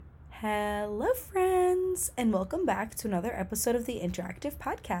Hello, friends, and welcome back to another episode of the Interactive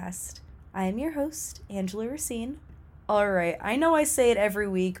Podcast. I am your host, Angela Racine. Alright, I know I say it every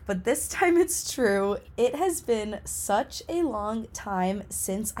week, but this time it's true. It has been such a long time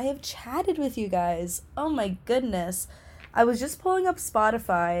since I have chatted with you guys. Oh my goodness. I was just pulling up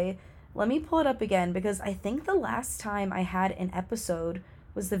Spotify. Let me pull it up again because I think the last time I had an episode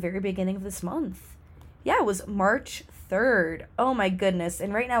was the very beginning of this month. Yeah, it was March 3rd. Oh my goodness.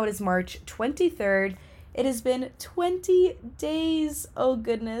 And right now it is March 23rd. It has been 20 days, oh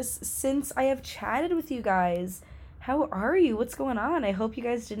goodness, since I have chatted with you guys. How are you? What's going on? I hope you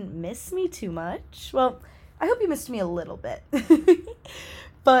guys didn't miss me too much. Well, I hope you missed me a little bit.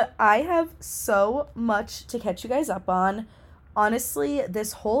 But I have so much to catch you guys up on. Honestly,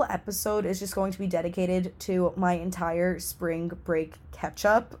 this whole episode is just going to be dedicated to my entire spring break catch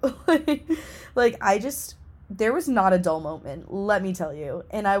up. There was not a dull moment, let me tell you.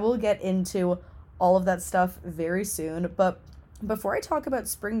 And I will get into all of that stuff very soon. But before I talk about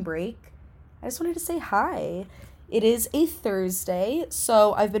spring break, I just wanted to say hi. It is a Thursday,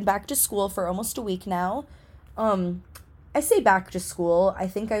 so I've been back to school for almost a week now. I say back to school. I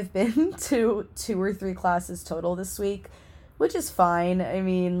think I've been to 2 or 3 classes total this week, which is fine. I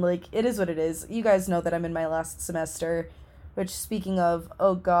mean, it is what it is. You guys know that I'm in my last semester, which, speaking of,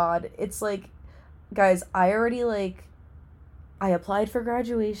 oh god, it's guys, I applied for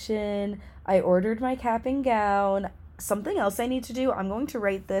graduation, I ordered my cap and gown. Something else I need to do, I'm going to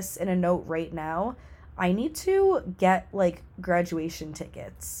write this in a note right now. I need to get, graduation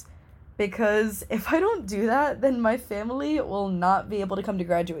tickets. Because if I don't do that, then my family will not be able to come to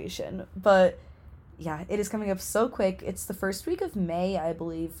graduation. But yeah, it is coming up so quick. It's the first week of May, I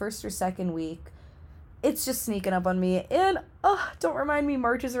believe. First or second week. It's just sneaking up on me. And, don't remind me,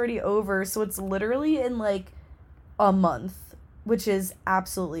 March is already over. So it's literally in, a month. Which is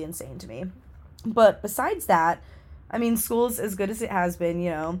absolutely insane to me. But besides that, I mean, school's as good as it has been, you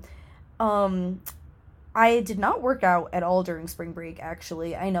know. I did not work out at all during spring break,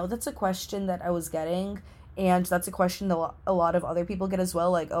 actually. I know that's a question that I was getting. And that's a question that a lot of other people get as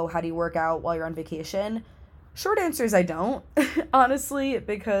well, oh, how do you work out while you're on vacation? Short answer is I don't, honestly,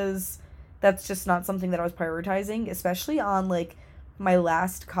 because that's just not something that I was prioritizing, especially on, my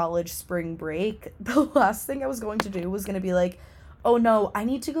last college spring break. The last thing I was going to do was going to be oh no, I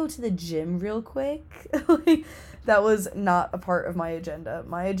need to go to the gym real quick. That was not a part of my agenda.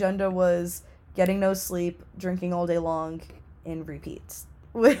 My agenda was getting no sleep, drinking all day long, and repeats,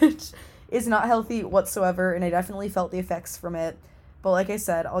 which is not healthy whatsoever, and I definitely felt the effects from it. But like I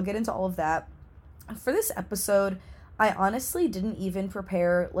said, I'll get into all of that. For this episode, I honestly didn't even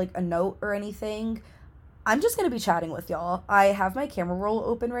prepare, a note or anything. I'm just going to be chatting with y'all. I have my camera roll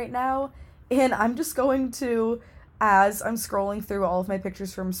open right now, and I'm just going to, as I'm scrolling through all of my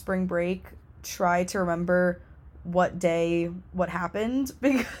pictures from spring break, try to remember what day, what happened,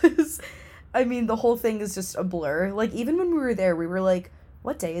 because, I mean, the whole thing is just a blur. Even when we were there, we were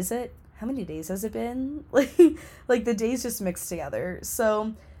what day is it? How many days has it been? The days just mixed together.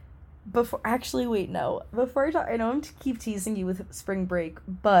 So, before I talk, I know keep teasing you with spring break,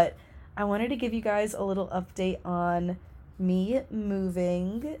 but I wanted to give you guys a little update on me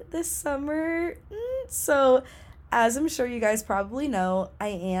moving this summer. So, as I'm sure you guys probably know, I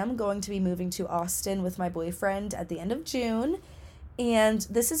am going to be moving to Austin with my boyfriend at the end of June. And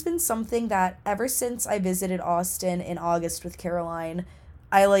this has been something that ever since I visited Austin in August with Caroline,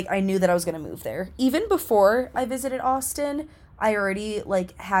 I knew that I was going to move there. Even before I visited Austin, I already,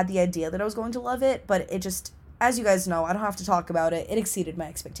 had the idea that I was going to love it, but it just, as you guys know, I don't have to talk about it. It exceeded my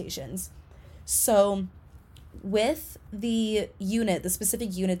expectations. So, with the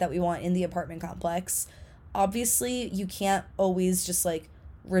specific unit that we want in the apartment complex, obviously, you can't always just,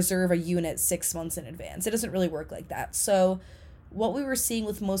 reserve a unit 6 months in advance. It doesn't really work like that. So, what we were seeing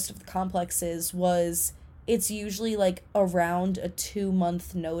with most of the complexes was it's usually around a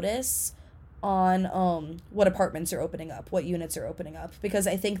 2-month notice on what apartments are opening up, what units are opening up, because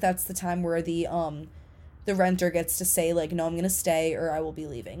I think that's the time where the renter gets to say no, I'm gonna stay or I will be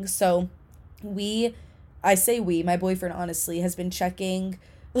leaving. So my boyfriend honestly has been checking,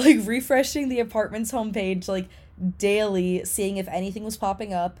 refreshing the apartment's homepage daily, seeing if anything was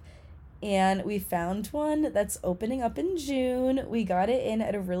popping up. And we found one that's opening up in June. We got it in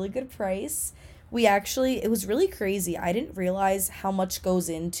at a really good price. It was really crazy. I didn't realize how much goes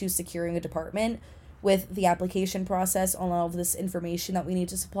into securing a department with the application process on all of this information that we need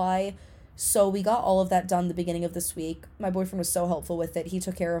to supply. So we got all of that done the beginning of this week. My boyfriend was so helpful with it. He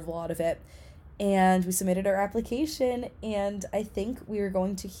took care of a lot of it. And we submitted our application, and I think we are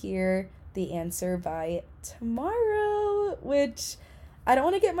going to hear the answer by tomorrow, which I don't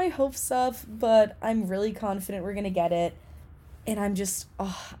want to get my hopes up, but I'm really confident we're going to get it. And I'm just,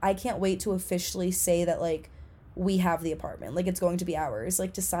 oh, I can't wait to officially say that, like, we have the apartment. Like, it's going to be ours.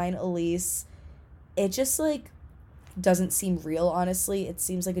 Like, to sign a lease, it just, like, doesn't seem real, honestly. It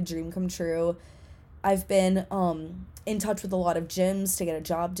seems like a dream come true. I've been in touch with a lot of gyms to get a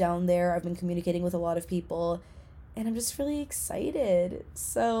job down there. I've been communicating with a lot of people, and I'm just really excited.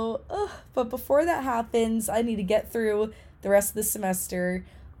 So, but before that happens, I need to get through the rest of the semester.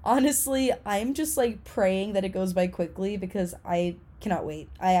 Honestly, I'm just like praying that it goes by quickly because I cannot wait.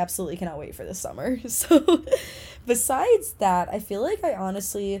 I absolutely cannot wait for this summer. So, besides that, I feel like I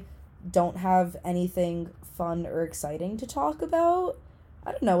honestly don't have anything fun or exciting to talk about.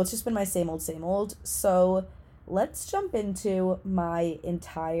 I don't know, it's just been my same old, same old. So, let's jump into my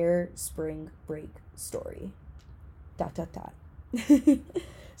entire spring break story. Dot, dot, dot.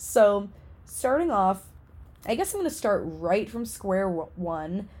 So, starting off, I guess I'm going to start right from square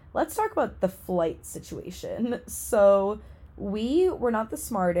one. Let's talk about the flight situation. So, we were not the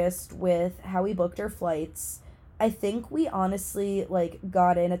smartest with how we booked our flights. I think we honestly, like,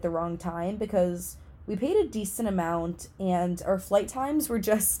 got in at the wrong time because we paid a decent amount and our flight times were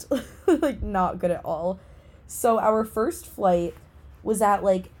just, like, not good at all. So, our first flight was at,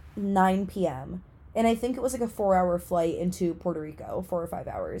 like, 9 p.m. And I think it was, like, a 4-hour flight into Puerto Rico, 4 or 5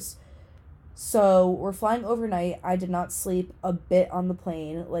 hours. So we're flying overnight. I did not sleep a bit on the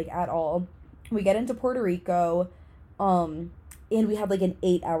plane, like at all. We get into Puerto Rico, and we had like an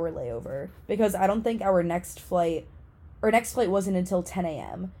 8-hour layover because I don't think our next flight wasn't until 10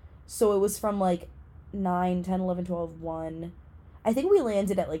 a.m. So it was from like 9, 10, 11, 12, 1. I think we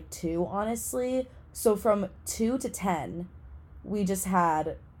landed at like 2, honestly. So from 2 to 10, we just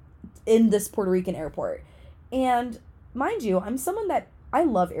had in this Puerto Rican airport. And mind you, I'm someone that I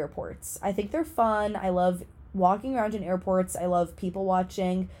love airports. I think they're fun. I love walking around in airports. I love people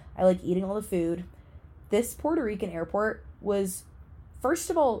watching. I like eating all the food. This Puerto Rican airport was, first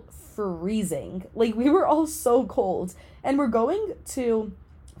of all, freezing. Like, we were all so cold. And we're going to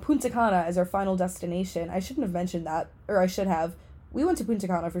Punta Cana as our final destination. I shouldn't have mentioned that, or I should have. We went to Punta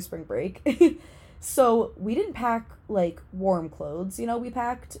Cana for spring break. So we didn't pack, like, warm clothes. You know, we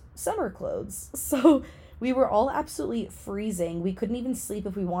packed summer clothes. So we were all absolutely freezing. We couldn't even sleep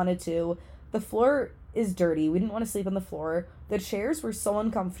if we wanted to. The floor is dirty. We didn't want to sleep on the floor. The chairs were so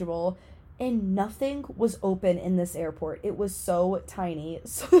uncomfortable. And nothing was open in this airport. It was so tiny.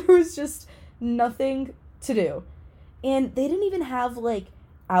 So there was just nothing to do. And they didn't even have, like,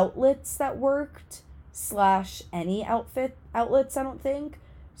 outlets that worked / any outlets, I don't think.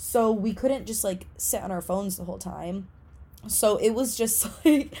 So we couldn't just, like, sit on our phones the whole time. So it was just,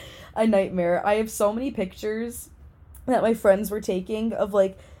 like, a nightmare. I have so many pictures that my friends were taking of,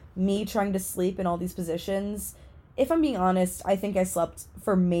 like, me trying to sleep in all these positions. If I'm being honest, I think I slept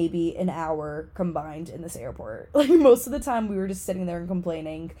for maybe an hour combined in this airport. Like, most of the time we were just sitting there and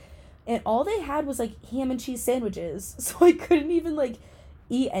complaining. And all they had was, like, ham and cheese sandwiches. So I couldn't even, like,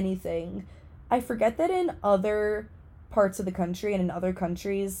 eat anything. I forget that in other parts of the country and in other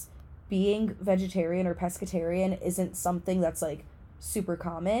countries, being vegetarian or pescatarian isn't something that's, like, super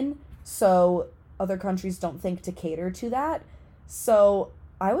common. So other countries don't think to cater to that. So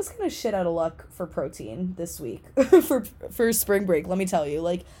I was kind of shit out of luck for protein this week for spring break, let me tell you.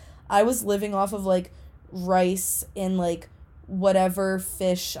 Like, I was living off of, like, rice and, like, whatever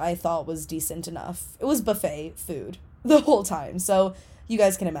fish I thought was decent enough. It was buffet food the whole time, so you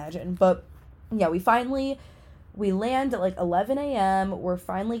guys can imagine. But yeah, we land at like 11 a.m. We're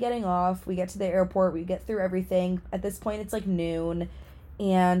finally getting off. We get to the airport. We get through everything. At this point, it's like noon.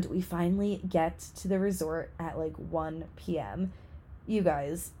 And we finally get to the resort at like 1 p.m. You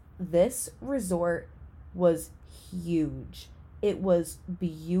guys, this resort was huge. It was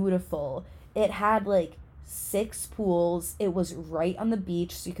beautiful. It had like 6 pools. It was right on the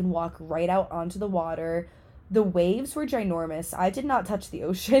beach, so you can walk right out onto the water. The waves were ginormous. I did not touch the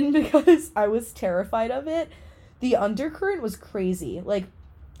ocean because I was terrified of it. The undercurrent was crazy. Like,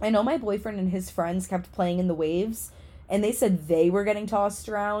 I know my boyfriend and his friends kept playing in the waves, and they said they were getting tossed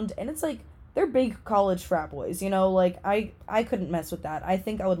around, and it's like, they're big college frat boys, you know? Like, I couldn't mess with that. I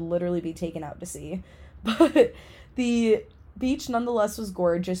think I would literally be taken out to sea. But the beach nonetheless was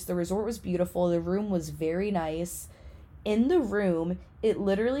gorgeous. The resort was beautiful. The room was very nice. In the room, it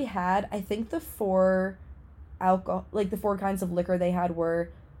literally had, I think the 4 kinds of liquor they had were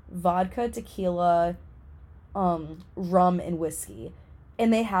vodka, tequila, rum, and whiskey.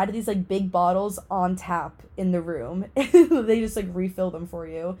 And they had these, like, big bottles on tap in the room. They just, like, refill them for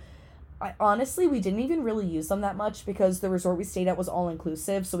you. Honestly, we didn't even really use them that much because the resort we stayed at was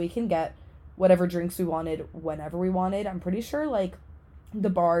all-inclusive, so we can get whatever drinks we wanted whenever we wanted. I'm pretty sure, like, the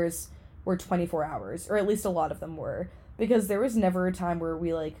bars were 24 hours, or at least a lot of them were, because there was never a time where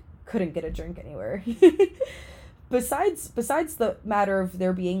we, like, couldn't get a drink anywhere. Besides the matter of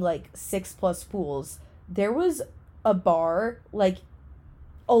there being, like, 6+ pools, there was a bar, like,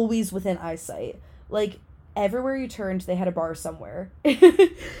 always within eyesight. Like, everywhere you turned, they had a bar somewhere.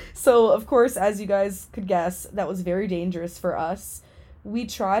 So, of course, as you guys could guess, that was very dangerous for us. We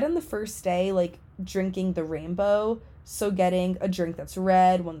tried on the first day, like, drinking the rainbow, so getting a drink that's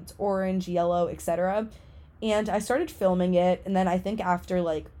red, one that's orange, yellow, etc. And I started filming it, and then I think after,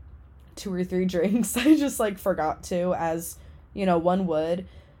 like, 2 or 3 drinks, I just, like, forgot to, as, you know, one would.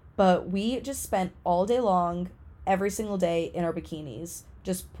 But we just spent all day long, every single day, in our bikinis,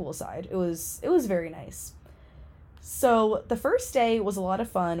 just poolside. It was very nice. So the first day was a lot of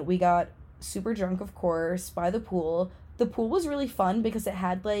fun. We got super drunk, of course, by the pool. The pool was really fun because it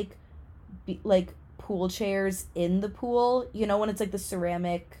had, like, pool chairs in the pool. You know, when it's, like, the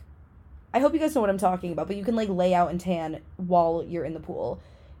ceramic... I hope you guys know what I'm talking about, but you can, like, lay out and tan while you're in the pool.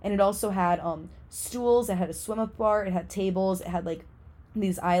 And it also had stools, it had a swim-up bar, it had tables, it had, like,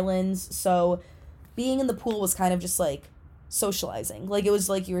 these islands. So being in the pool was kind of just, like, socializing. Like, it was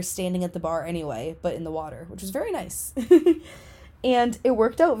like you were standing at the bar anyway, but in the water, which was very nice. And it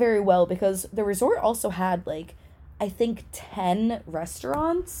worked out very well because the resort also had, like, I think 10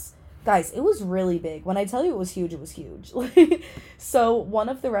 restaurants. Guys, it was really big. When I tell you it was huge, it was huge. So one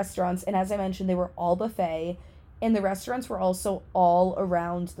of the restaurants, and as I mentioned, they were all buffet, and the restaurants were also all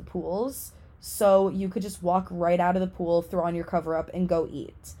around the pools. So you could just walk right out of the pool, throw on your cover up, and go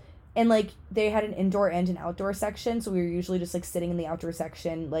eat. And, like, they had an indoor and an outdoor section, so we were usually just, like, sitting in the outdoor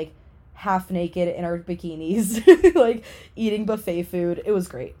section, like, half naked in our bikinis, like, eating buffet food. It was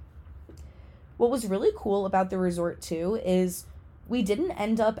great. What was really cool about the resort, too, is we didn't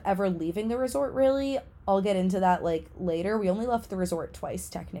end up ever leaving the resort, really. I'll get into that, like, later. We only left the resort twice,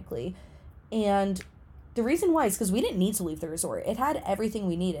 technically. And the reason why is because we didn't need to leave the resort. It had everything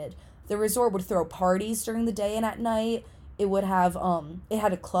we needed. The resort would throw parties during the day and at night. It would have, it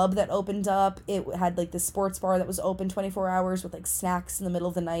had a club that opened up. It had, like, the sports bar that was open 24 hours with, like, snacks in the middle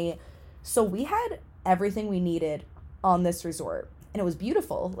of the night. So we had everything we needed on this resort. And it was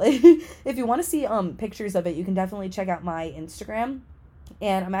beautiful. Like, if you want to see pictures of it, you can definitely check out my Instagram.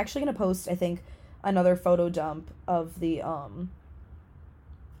 And I'm actually going to post, I think, another photo dump of the,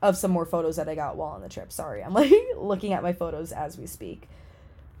 of some more photos that I got while on the trip. Sorry, I'm, like, looking at my photos as we speak.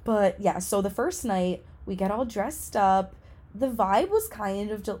 But, yeah, so the first night, we got all dressed up. The vibe was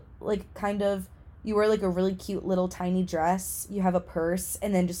kind of, you wear, like, a really cute little tiny dress, you have a purse,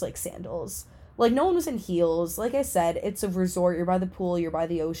 and then just, like, sandals. Like, no one was in heels. Like I said, it's a resort, you're by the pool, you're by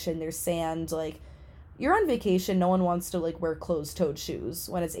the ocean, there's sand, like, you're on vacation, no one wants to, like, wear closed-toed shoes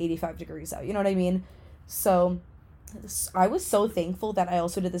when it's 85 degrees out, you know what I mean? So, I was so thankful that I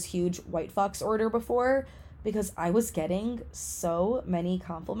also did this huge White Fox order before, because I was getting so many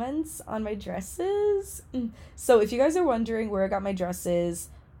compliments on my dresses. So if you guys are wondering where I got my dresses,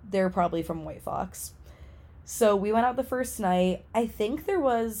 they're probably from White Fox. So we went out the first night. I think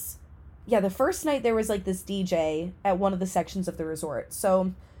the first night there was, like, this DJ at one of the sections of the resort.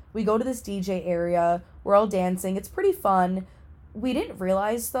 So we go to this DJ area. We're all dancing. It's pretty fun. We didn't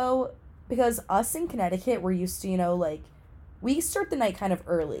realize, though, because us in Connecticut, we're used to, you know, like, we start the night kind of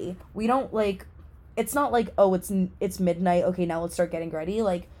early. We don't, like... It's not like, oh, it's midnight, okay, now let's start getting ready.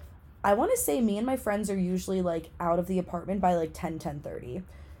 Like, I want to say me and my friends are usually, like, out of the apartment by, like, 10:30.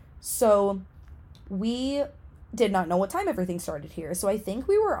 So we did not know what time everything started here. So I think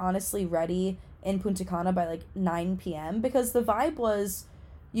we were honestly ready in Punta Cana by, like, 9 p.m. because the vibe was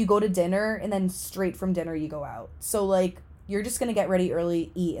you go to dinner and then straight from dinner you go out. So, like, you're just going to get ready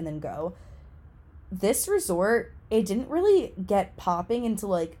early, eat, and then go. This resort, it didn't really get popping until,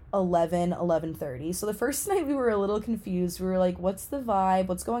 like, 11:30. So the first night we were a little confused. We were like, what's the vibe?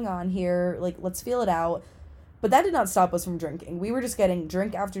 What's going on here? Like, let's feel it out. But that did not stop us from drinking. We were just getting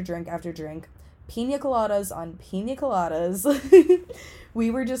drink after drink after drink. Pina coladas on pina coladas. We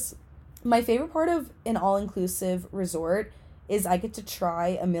were just... My favorite part of an all-inclusive resort is I get to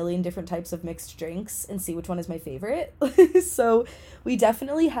try a million different types of mixed drinks and see which one is my favorite. So we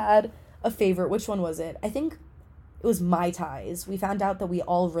definitely had a favorite. Which one was it? I think it was Mai Tais. We found out that we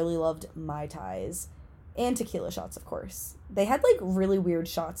all really loved Mai Tais. And tequila shots, of course. They had, like, really weird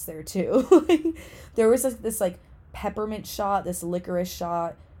shots there, too. There was, like, this, like, peppermint shot, this licorice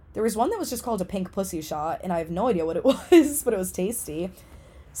shot. There was one that was just called a pink pussy shot, and I have no idea what it was, but it was tasty.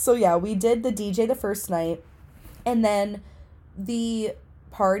 So, yeah, we did the DJ the first night. And then the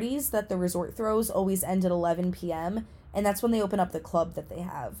parties that the resort throws always end at 11 p.m., and that's when they open up the club that they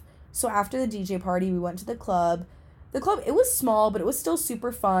have. So after the DJ party, we went to the club. The club, it was small, but it was still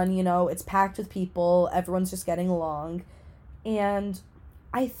super fun, you know, it's packed with people, everyone's just getting along. And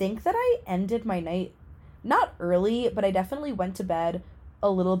I think that I ended my night not early, but I definitely went to bed a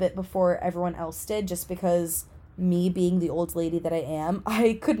little bit before everyone else did, just because me being the old lady that I am,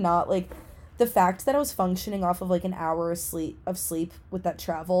 I could not, like, the fact that I was functioning off of like an hour of sleep with that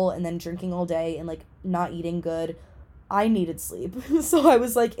travel and then drinking all day and like not eating good, I needed sleep. So I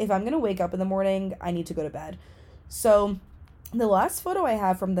was like, if I'm gonna wake up in the morning, I need to go to bed. So the last photo I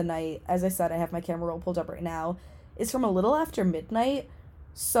have from the night, as I said, I have my camera roll pulled up right now, is from a little after midnight.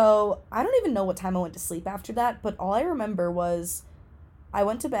 So I don't even know what time I went to sleep after that, but all I remember was I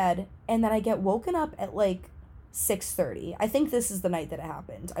went to bed and then I get woken up at like 6:30. I think this is the night that it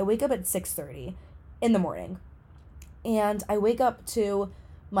happened. I wake up at 6:30 in the morning. And I wake up to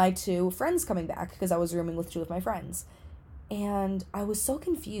my two friends coming back because I was rooming with two of my friends. And I was so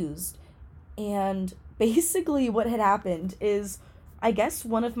confused. And basically what had happened is I guess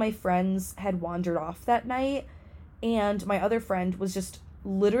one of my friends had wandered off that night and my other friend was just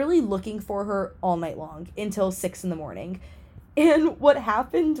literally looking for her all night long until 6 in the morning. And what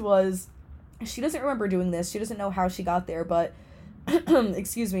happened was she doesn't remember doing this. She doesn't know how she got there, but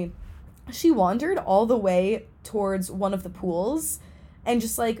excuse me. She wandered all the way towards one of the pools and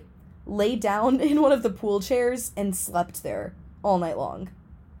just like laid down in one of the pool chairs and slept there all night long.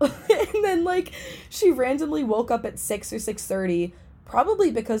 And then like she randomly woke up at 6 or 6:30,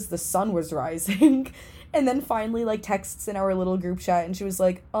 probably because the sun was rising. And then finally like texts in our little group chat and she was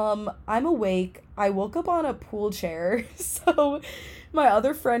like, I'm awake. I woke up on a pool chair. So my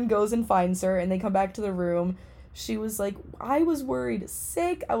other friend goes and finds her and they come back to the room. She was like, I was worried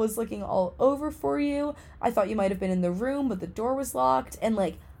sick. I was looking all over for you. I thought you might have been in the room, but the door was locked. And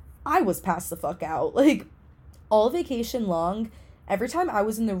like, I was passed the fuck out. Like, all vacation long, every time I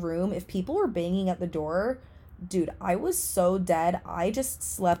was in the room, if people were banging at the door, dude, I was so dead. I just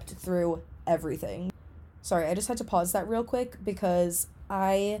slept through everything. Sorry, I just had to pause that real quick because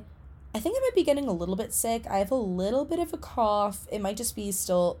I think I might be getting a little bit sick. I have a little bit of a cough. It might just be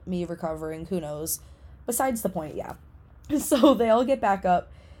still me recovering. Who knows? Besides the point, yeah. So they all get back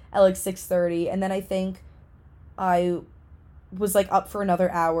up at like 6:30. And then I think I was like up for another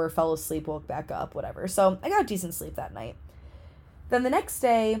hour, fell asleep, woke back up, whatever. So I got decent sleep that night. Then the next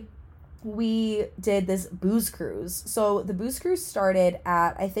day, we did this booze cruise. So the booze cruise started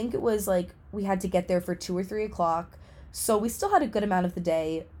at, I think it was like, we had to get there for 2 or 3 o'clock. So we still had a good amount of the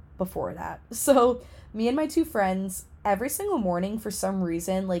day before that. So me and my two friends, every single morning for some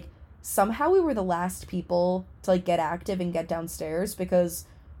reason, like somehow we were the last people to like get active and get downstairs because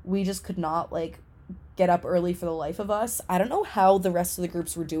we just could not like get up early for the life of us. I don't know how the rest of the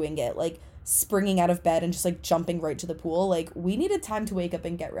groups were doing it, like springing out of bed and just like jumping right to the pool. Like we needed time to wake up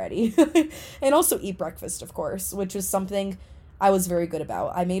and get ready and also eat breakfast, of course, which was something I was very good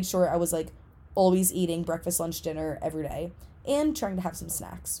about. I made sure I was like always eating breakfast, lunch, dinner every day and trying to have some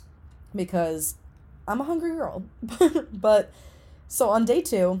snacks because I'm a hungry girl. But so on day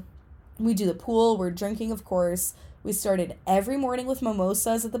 2, we do the pool. We're drinking, of course. We started every morning with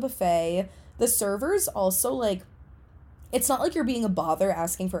mimosas at the buffet. The servers also, like, it's not like you're being a bother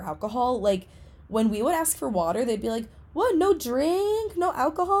asking for alcohol. Like, when we would ask for water, they'd be like, what, no drink, no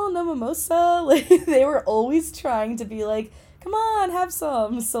alcohol, no mimosa? Like, they were always trying to be like, come on, have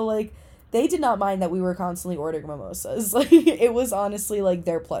some. So, like, they did not mind that we were constantly ordering mimosas. Like, it was honestly, like,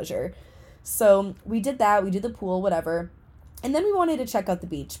 their pleasure. So, we did that. We did the pool, whatever. And then we wanted to check out the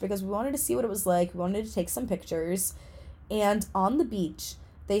beach because we wanted to see what it was like. We wanted to take some pictures. And on the beach,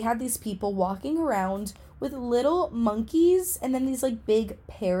 they had these people walking around with little monkeys and then these, like, big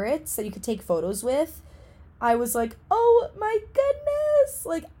parrots that you could take photos with. I was like, oh my goodness.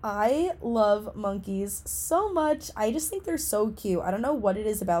 Like, I love monkeys so much. I just think they're so cute. I don't know what it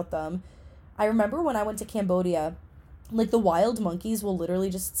is about them. I remember when I went to Cambodia, like, the wild monkeys will literally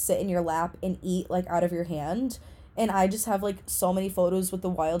just sit in your lap and eat, like, out of your hand. And I just have, like, so many photos with the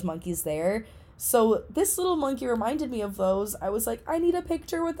wild monkeys there. So this little monkey reminded me of those. I was like, I need a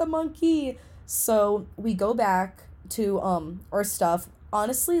picture with a monkey. So we go back to our stuff.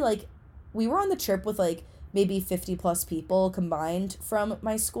 Honestly, like, we were on the trip with, like, maybe 50 plus people combined from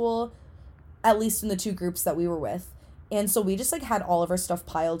my school, at least in the 2 groups that we were with. And so we just, like, had all of our stuff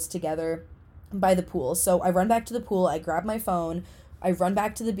piled together by the pool. So I run back to the pool, I grab my phone, I run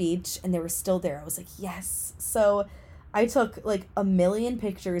back to the beach, and they were still there. I was like, yes. So I took, like, a million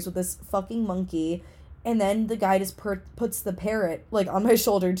pictures with this fucking monkey, and then the guy just puts the parrot, like, on my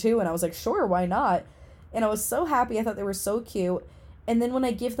shoulder, too, and I was like, sure, why not? And I was so happy. I thought they were so cute. And then when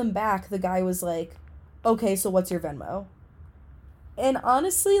I give them back, the guy was like, okay, so what's your Venmo? And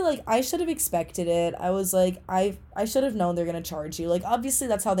honestly, like, I should have expected it. I was like, I should have known they're gonna charge you. Like, obviously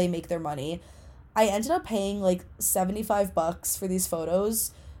that's how they make their money. I ended up paying like $75 for these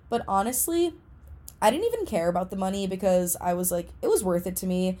photos, but honestly, I didn't even care about the money because I was like, it was worth it to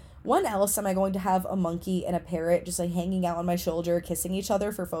me. When else am I going to have a monkey and a parrot just like hanging out on my shoulder, kissing each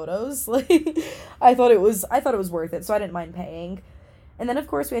other for photos? Like, I thought it was worth it, so I didn't mind paying. And then of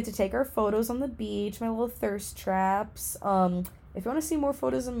course we had to take our photos on the beach, my little thirst traps. If you want to see more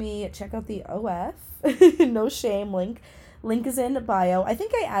photos of me, check out the OF. No shame link. Link is in bio. I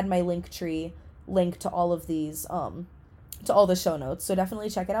think I add my link tree link to all of these, to all the show notes. So definitely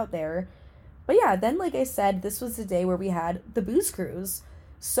check it out there. But yeah, then like I said, this was the day where we had the booze cruise.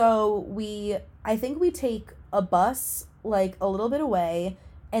 So I think we take a bus like a little bit away,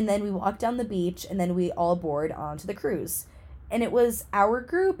 and then we walk down the beach, and then we all board onto the cruise. And it was our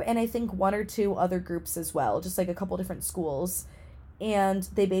group, and I think one or two other groups as well, just like a couple different schools. And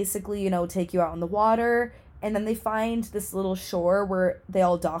they basically, take you out on the water, and then they find this little shore where they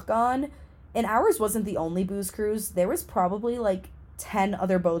all dock on. And ours wasn't the only booze cruise. There was probably like 10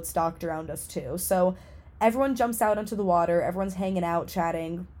 other boats docked around us too. So everyone jumps out onto the water, everyone's hanging out,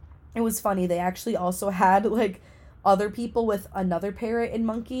 chatting. It was funny. They actually also had like other people with another parrot and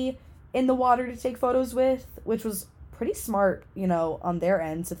monkey in the water to take photos with, which was pretty smart, on their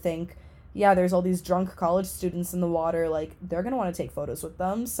end to think, yeah, there's all these drunk college students in the water, like they're going to want to take photos with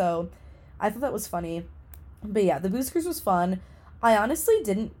them. So I thought that was funny. But yeah, the booze cruise was fun. I honestly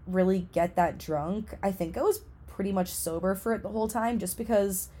didn't really get that drunk. I think I was pretty much sober for it the whole time just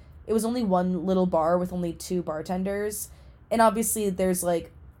because it was only one little bar with only two bartenders. And obviously there's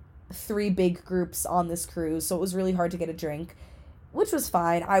like three big groups on this cruise, so it was really hard to get a drink, which was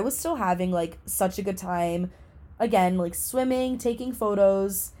fine. I was still having like such a good time. Again, like swimming, taking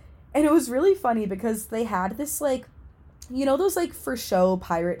photos. And it was really funny because they had this like, those like for show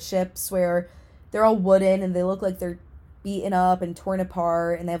pirate ships where they're all wooden and they look like they're beaten up and torn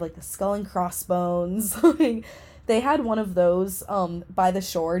apart, and they have like the skull and crossbones. Like, they had one of those by the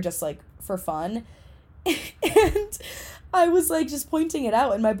shore just like for fun. And I was like just pointing it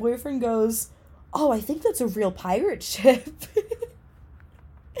out, and my boyfriend goes, "Oh, I think that's a real pirate ship." And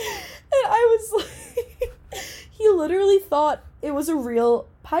I was like, he literally thought it was a real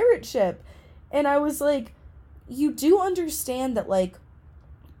pirate ship. And I was like, you do understand that like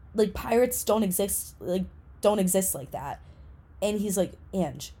pirates don't exist like that. And he's like,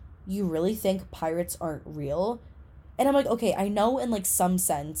 "Ange, you really think pirates aren't real?" And I'm like, okay, I know in like some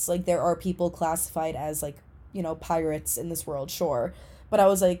sense, like there are people classified as like, pirates in this world, sure. But I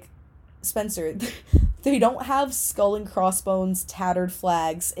was like, Spencer, they don't have skull and crossbones, tattered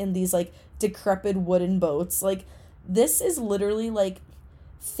flags in these like decrepit wooden boats. Like, this is literally like,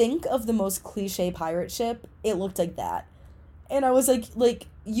 think of the most cliche pirate ship. It looked like that. And I was like,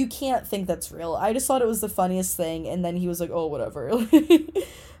 you can't think that's real. I just thought it was the funniest thing. And then he was like, "Oh, whatever."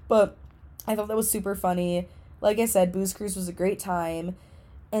 But I thought that was super funny. Like I said, booze cruise was a great time.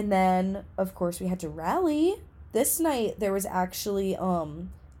 And then, of course, we had to rally. This night, there was actually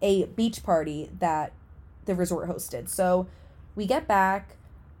a beach party that the resort hosted. So we get back.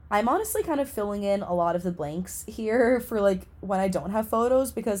 I'm honestly kind of filling in a lot of the blanks here for, like, when I don't have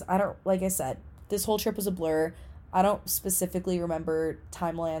photos because like I said, this whole trip was a blur. I don't specifically remember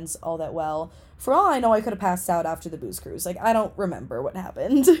timelines all that well. For all I know, I could have passed out after the booze cruise. Like, I don't remember what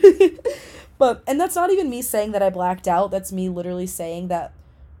happened. And that's not even me saying that I blacked out. That's me literally saying that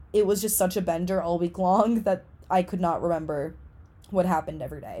it was just such a bender all week long that I could not remember what happened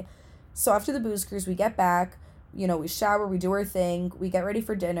every day. So after the booze cruise, we get back, we shower, we do our thing, we get ready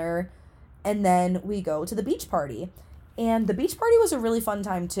for dinner, and then we go to the beach party. And the beach party was a really fun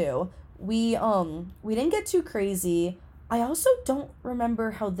time too. We didn't get too crazy. I also don't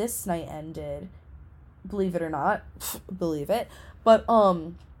remember how this night ended. Believe it or not. Believe it. But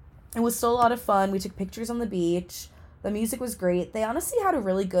it was still a lot of fun. We took pictures on the beach. The music was great. They honestly had a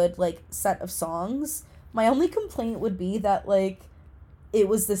really good like set of songs. My only complaint would be that like it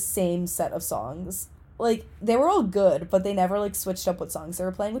was the same set of songs. Like, they were all good, but they never like switched up what songs they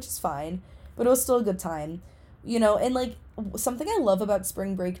were playing, which is fine. But it was still a good time. And like something I love about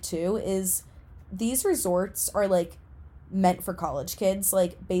spring break too is these resorts are like meant for college kids.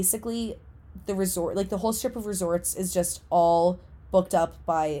 Like, basically the resort, like the whole strip of resorts is just all booked up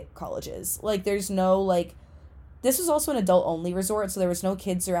by colleges. Like, there's no like, this was also an adult only resort, so there was no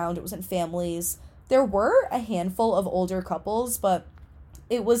kids around. It wasn't families. There were a handful of older couples, but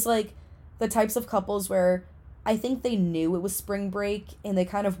it was like the types of couples where I think they knew it was spring break and they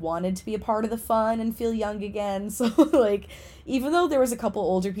kind of wanted to be a part of the fun and feel young again. So like, even though there was a couple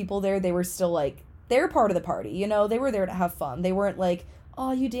older people there, they were still like, they're part of the party, you know? They were there to have fun. They weren't like,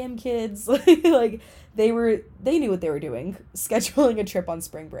 oh, you damn kids. Like, they knew what they were doing, scheduling a trip on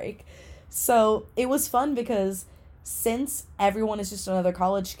spring break. So it was fun because since everyone is just another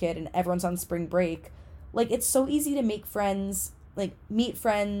college kid and everyone's on spring break, like, it's so easy to make friends, like, meet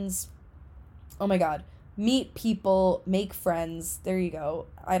friends. Oh my God. Meet people, make friends. There you go.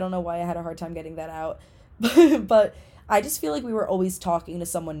 I don't know why I had a hard time getting that out. But I just feel like we were always talking to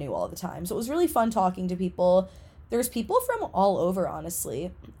someone new all the time. So it was really fun talking to people. There's people from all over,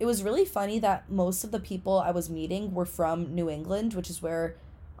 honestly. It was really funny that most of the people I was meeting were from New England, which is where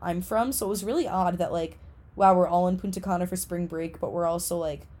I'm from. So it was really odd that, like, wow, we're all in Punta Cana for spring break, but we're also,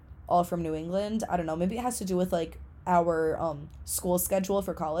 like, all from New England. I don't know. Maybe it has to do with, like, our school schedule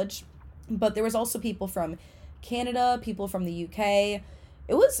for college. But there was also people from Canada, people from the UK.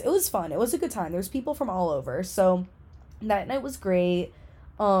 It was fun. It was a good time. There's people from all over. So that night was great.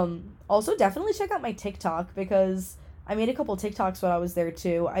 Also definitely check out my TikTok because I made a couple TikToks when I was there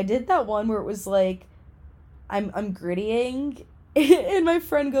too. I did that one where it was like I'm grittying and my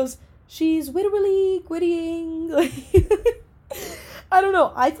friend goes, "She's literally grittying." Like, I don't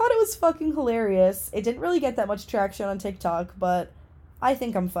know. I thought it was fucking hilarious. It didn't really get that much traction on TikTok, but I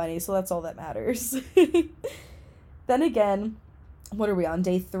think I'm funny, so that's all that matters. Then again, what are we on?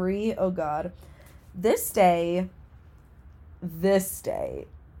 Day 3? Oh God. This day.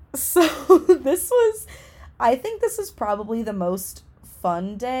 So I think this was probably the most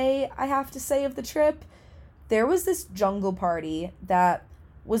fun day, I have to say, of the trip. There was this jungle party that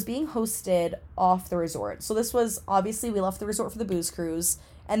was being hosted off the resort. So this was, obviously, we left the resort for the booze cruise,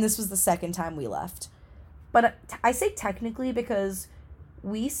 and this was the second time we left. But I say technically because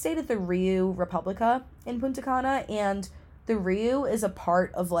we stayed at the Rio Republica in Punta Cana, and the Rio is a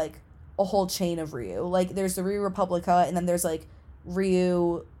part of, like, a whole chain of Rio. Like, there's the Rio Republica, and then there's, like,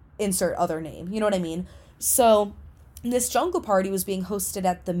 Rio, insert other name. You know what I mean? So, this jungle party was being hosted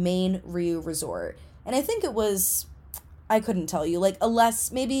at the main Rio resort. And I think it was, I couldn't tell you, like,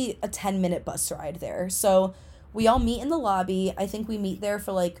 maybe a 10-minute bus ride there. So, we all meet in the lobby. I think we meet there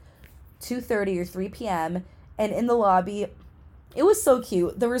for, like, 2:30 or 3 p.m. And in the lobby, it was so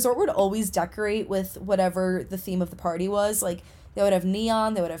cute. The resort would always decorate with whatever the theme of the party was. Like, they would have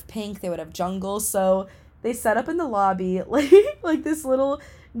neon, they would have pink, they would have jungle. So they set up in the lobby, like this little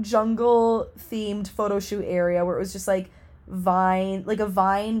jungle-themed photo shoot area where it was just, like, a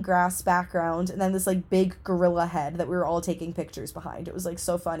vine grass background, and then this, like, big gorilla head that we were all taking pictures behind. It was, like,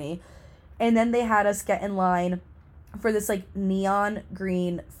 so funny. And then they had us get in line for this, like, neon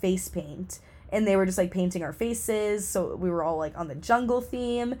green face paint. And they were just, like, painting our faces, so we were all, like, on the jungle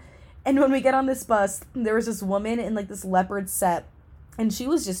theme. And when we get on this bus, there was this woman in, like, this leopard set, and she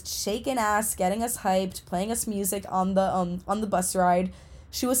was just shaking ass, getting us hyped, playing us music on the bus ride.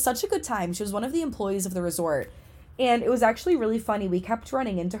 She was such a good time. She was one of the employees of the resort, and it was actually really funny. We kept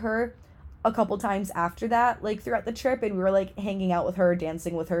running into her a couple times after that, like, throughout the trip, and we were, like, hanging out with her,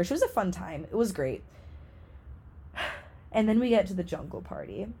 dancing with her. She was a fun time. It was great. And then we get to the jungle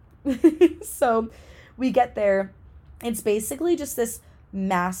party. So we get there. It's basically just this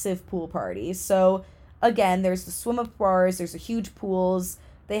massive pool party. So again, there's the swim up bars, there's the huge pools.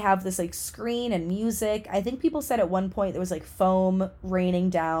 They have this, like, screen and music. I think people said at one point there was, like, foam raining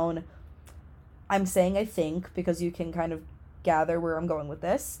down. I'm saying I think because you can kind of gather where I'm going with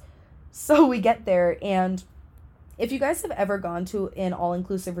this. So we get there, and if you guys have ever gone to an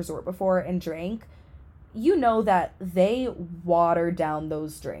all-inclusive resort before and drank, you know that they water down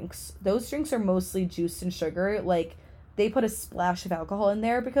those drinks. Those drinks are mostly juice and sugar. Like, they put a splash of alcohol in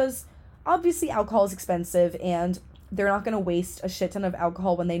there because obviously alcohol is expensive, and they're not going to waste a shit ton of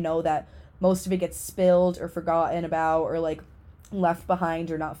alcohol when they know that most of it gets spilled or forgotten about or, like, left behind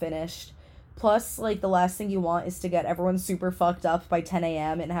or not finished. Plus, like, the last thing you want is to get everyone super fucked up by 10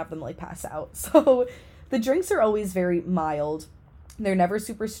 a.m. and have them, like, pass out. So the drinks are always very mild. They're never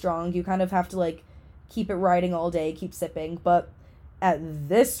super strong. You kind of have to, like, keep it riding all day, keep sipping. But at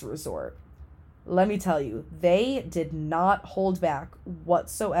this resort, let me tell you, they did not hold back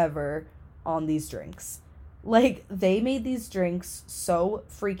whatsoever on these drinks. Like, they made these drinks so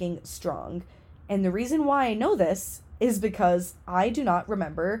freaking strong. And the reason why I know this is because I do not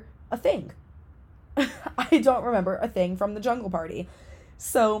remember a thing. I don't remember a thing from the jungle party.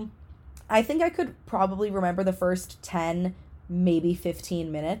 So I think I could probably remember the first 10, maybe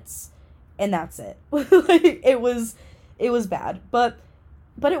 15 minutes. And that's it. Like, it was bad, but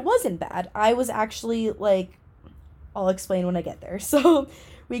it wasn't bad. I was actually, like, I'll explain when I get there. So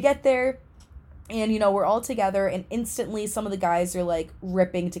we get there, and, you know, we're all together, and instantly some of the guys are, like,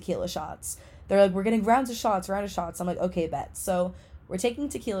 ripping tequila shots. They're like, we're getting rounds of shots. I'm like, okay, bet. So we're taking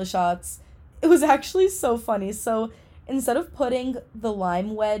tequila shots. It was actually so funny. So instead of putting the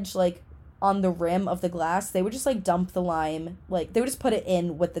lime wedge like on the rim of the glass, they would just like dump the lime, like they would just put it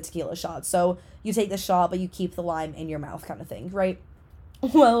in with the tequila shot. So you take the shot, but you keep the lime in your mouth kind of thing, right?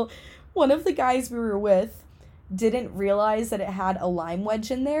 Well, one of the guys we were with didn't realize that it had a lime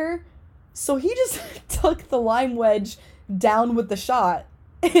wedge in there. So he just took the lime wedge down with the shot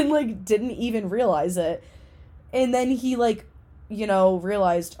and like didn't even realize it. And then he like,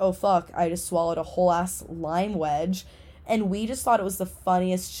 realized, oh fuck, I just swallowed a whole ass lime wedge. And we just thought it was the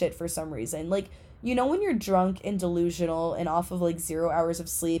funniest shit for some reason. Like, when you're drunk and delusional and off of like 0 hours of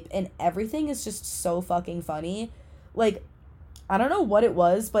sleep and everything is just so fucking funny. Like, I don't know what it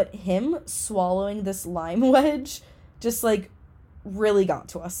was, but him swallowing this lime wedge just like really got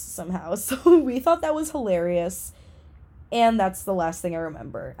to us somehow. So we thought that was hilarious. And that's the last thing I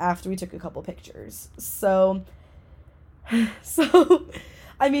remember after we took a couple pictures. So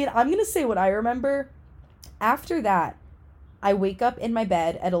I mean, I'm going to say what I remember. After that, I wake up in my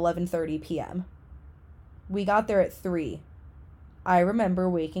bed at 11:30 p.m. We got there at 3. I remember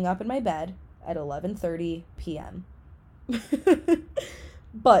waking up in my bed at 11:30 p.m.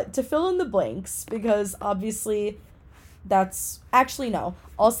 But to fill in the blanks, because obviously that's... Actually, no.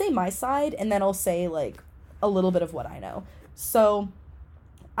 I'll say my side, and then I'll say, like, a little bit of what I know. So,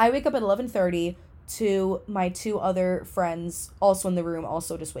 I wake up at 11:30 to my 2 other friends also in the room,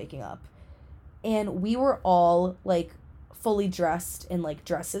 also just waking up. And we were all, like, fully dressed in, like,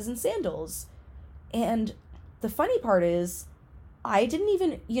 dresses and sandals. And the funny part is, I didn't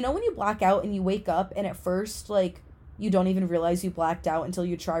even... when you black out and you wake up and at first, like, you don't even realize you blacked out until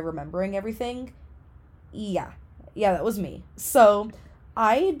you try remembering everything? Yeah, that was me. So,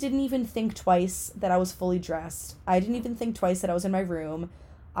 I didn't even think twice that I was fully dressed. I didn't even think twice that I was in my room.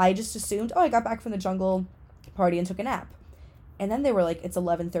 I just assumed, I got back from the jungle party and took a nap. And then they were like, it's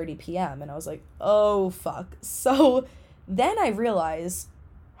 11:30 p.m. And I was like, oh, fuck. So then I realized,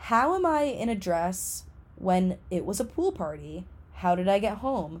 how am I in a dress when it was a pool party? How did I get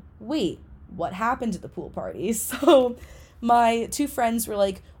home? Wait, what happened at the pool party? So my 2 friends were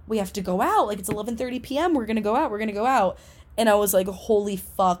like, we have to go out. Like, it's 11:30 p.m. We're going to go out. And I was like, holy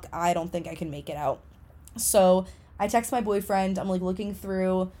fuck, I don't think I can make it out. So I text my boyfriend. I'm like looking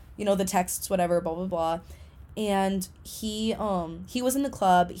through, the texts, whatever, blah, blah, blah. And he was in the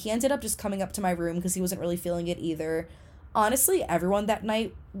club. He ended up just coming up to my room because he wasn't really feeling it either. Honestly, everyone that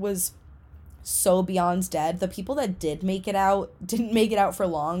night was so beyond dead. The people that did make it out didn't make it out for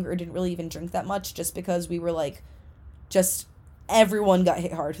long or didn't really even drink that much just because we were like, just everyone got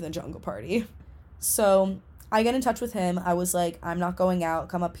hit hard for the jungle party. So I get in touch with him. I was like, I'm not going out.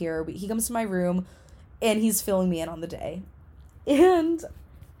 Come up here. He comes to my room and he's filling me in on the day. And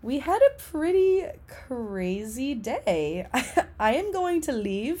we had a pretty crazy day. I am going to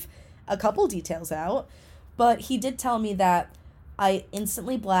leave a couple details out, but he did tell me that I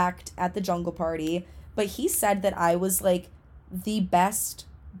instantly blacked at the jungle party, but he said that I was like the best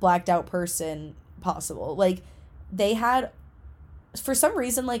blacked out person possible. Like, they had, for some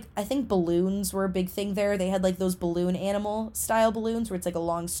reason, like, I think balloons were a big thing there. They had like those balloon animal style balloons where it's like a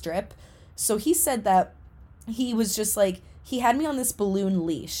long strip. So he said that he was just like, he had me on this balloon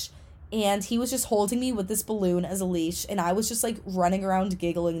leash and he was just holding me with this balloon as a leash and I was just like running around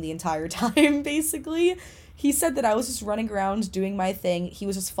giggling the entire time, basically. He said that I was just running around doing my thing. He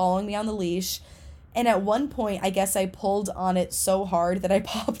was just following me on the leash. And at one point, I guess I pulled on it so hard that I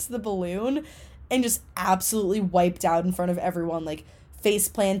popped the balloon and just absolutely wiped out in front of everyone, like face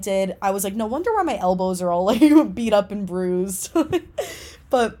planted. I was like, no wonder why my elbows are all like beat up and bruised.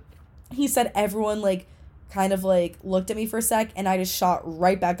 But he said everyone like kind of like looked at me for a sec and I just shot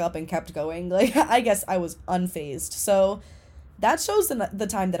right back up and kept going. Like, I guess I was unfazed. So that shows the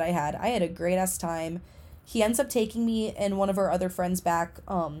time that I had. I had a great ass time. He ends up taking me and one of our other friends back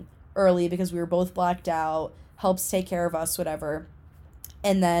early because we were both blacked out, helps take care of us, whatever,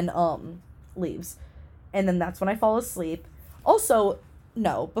 and then leaves. And then that's when I fall asleep. Also,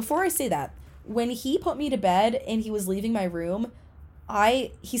 no, before I say that, when he put me to bed and he was leaving my room,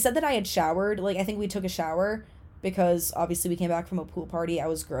 he said that I had showered. Like, I think we took a shower because obviously we came back from a pool party. I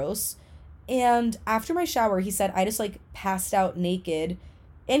was gross. And after my shower, he said I just like passed out naked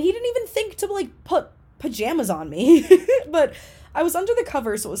and he didn't even think to like put pajamas on me. But I was under the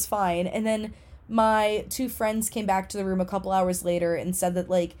cover, so it was fine. And then my 2 friends came back to the room a couple hours later and said that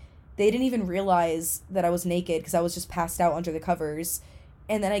like they didn't even realize that I was naked because I was just passed out under the covers.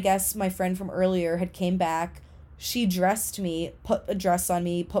 And then I guess my friend from earlier had came back. She dressed me, put a dress on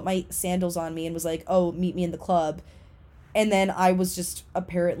me, put my sandals on me, and was like, oh, meet me in the club. And then I was just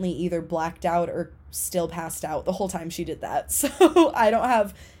apparently either blacked out or still passed out the whole time she did that. So I don't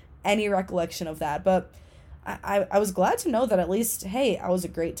have any recollection of that. But I was glad to know that at least, hey, I was a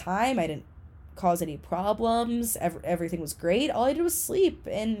great time. I didn't cause any problems. Everything was great. All I did was sleep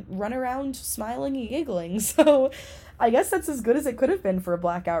and run around smiling and giggling. So I guess that's as good as it could have been for a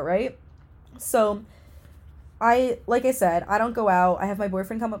blackout, right? So like I said, I don't go out. I have my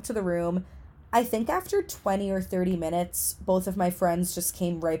boyfriend come up to the room. I think after 20 or 30 minutes, both of my friends just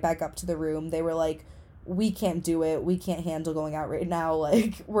came right back up to the room. They were like, we can't do it. We can't handle going out right now.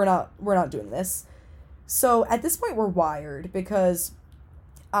 Like, we're not doing this. So at this point, we're wired because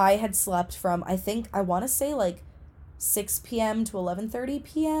I had slept from, I want to say like 6 p.m. to 11:30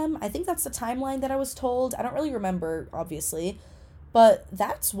 p.m. I think that's the timeline that I was told. I don't really remember, obviously. But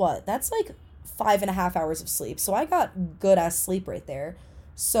that's like 5.5 hours of sleep. So I got good ass sleep right there.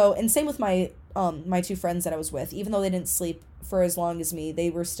 So, and same with my two friends that I was with. Even though they didn't sleep for as long as me, they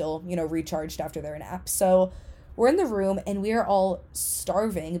were still, recharged after their nap. So we're in the room and we are all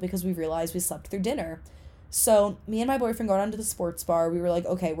starving because we realized we slept through dinner. So me and my boyfriend go down to the sports bar. We were like,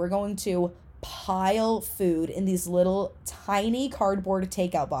 okay, we're going to pile food in these little tiny cardboard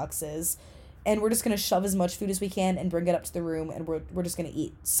takeout boxes. And we're just going to shove as much food as we can and bring it up to the room. And we're just going to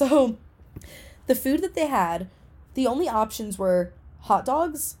eat. So the food that they had, the only options were hot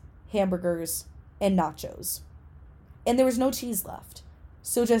dogs, hamburgers, and nachos. And there was no cheese left.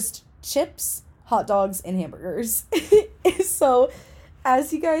 So just chips, hot dogs, and hamburgers. So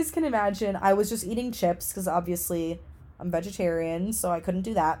as you guys can imagine, I was just eating chips because obviously I'm vegetarian, so I couldn't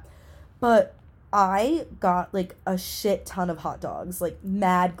do that. But I got like a shit ton of hot dogs, like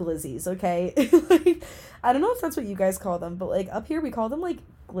mad glizzies, okay? Like, I don't know if that's what you guys call them, but like up here we call them like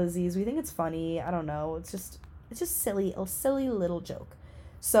glizzies. We think it's funny. I don't know. It's just silly, a silly little joke.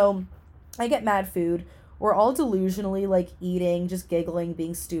 So I get mad food. We're all delusionally like eating, just giggling,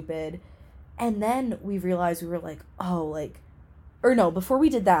 being stupid. And then we realized we were like, oh, like, or no, before we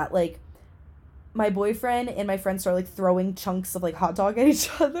did that, like, my boyfriend and my friend started, like, throwing chunks of, like, hot dog at each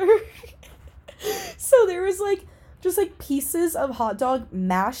other. So there was, like, just, like, pieces of hot dog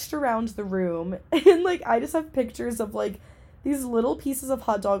mashed around the room. And, like, I just have pictures of, like, these little pieces of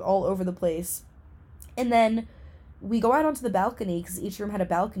hot dog all over the place. And then we go out onto the balcony, because each room had a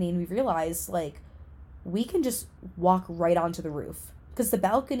balcony, and we realized, like, we can just walk right onto the roof. Because the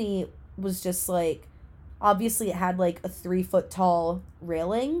balcony was just, like, obviously it had like a 3-foot tall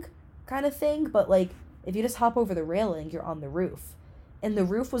railing kind of thing, but like if you just hop over the railing, you're on the roof. And the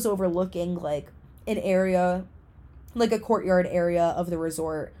roof was overlooking like an area, like a courtyard area of the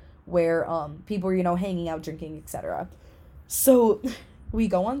resort where people were, hanging out, drinking, etc. So we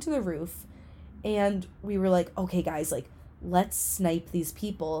go onto the roof and we were like, okay guys, like let's snipe these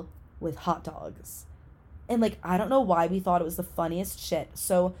people with hot dogs. And like I don't know why we thought it was the funniest shit.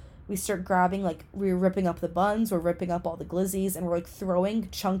 So we start grabbing, like, we're ripping up the buns, we're ripping up all the glizzies, and we're, like, throwing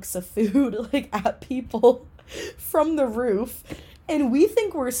chunks of food, like, at people from the roof. And we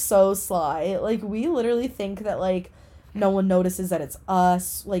think we're so sly. Like, we literally think that, like, no one notices that it's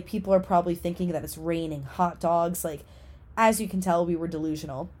us. Like, people are probably thinking that it's raining hot dogs. Like, as you can tell, we were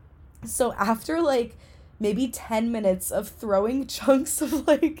delusional. So after, like, maybe 10 minutes of throwing chunks of,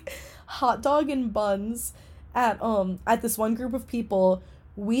 like, hot dog and buns at this one group of people,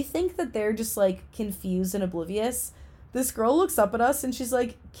 we think that they're just, like, confused and oblivious. This girl looks up at us and she's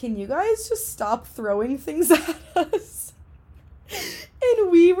like, can you guys just stop throwing things at us?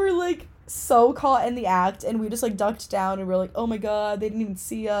 And we were, like, so caught in the act, and we just, like, ducked down and we're like, oh my god, they didn't even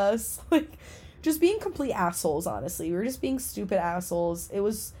see us. Like, just being complete assholes, honestly. We were just being stupid assholes.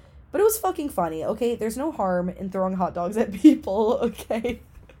 But it was fucking funny, okay? There's no harm in throwing hot dogs at people, okay?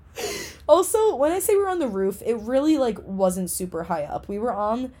 Also, when I say we were on the roof, it really, like, wasn't super high up. We were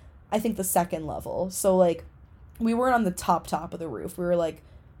on, I think, the second level. So, like, we weren't on the top of the roof. We were, like,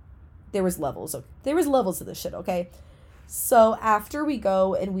 there was levels. There was levels to this shit, okay? So, after we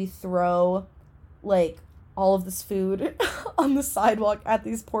go and we throw, like, all of this food on the sidewalk at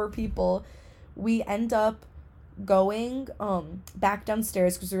these poor people, we end up going back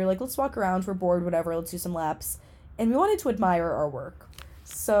downstairs because we were like, let's walk around. We're bored, whatever. Let's do some laps. And we wanted to admire our work.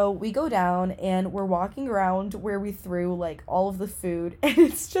 So we go down and we're walking around where we threw like all of the food, and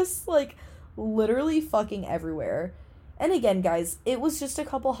it's just like literally fucking everywhere. And again, guys, it was just a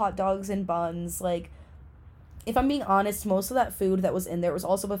couple hot dogs and buns. Like, if I'm being honest, most of that food that was in there was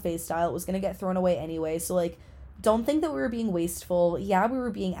also buffet style. It was gonna get thrown away anyway. So like, don't think that we were being wasteful. Yeah, we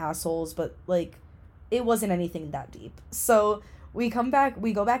were being assholes, but like, it wasn't anything that deep. So we go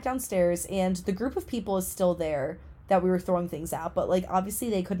back downstairs, and the group of people is still there that we were throwing things at, but like obviously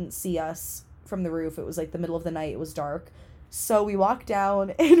they couldn't see us from the roof. It was like the middle of the night, it was dark. So we walk down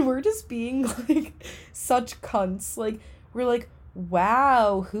and we're just being like such cunts. Like, we're like,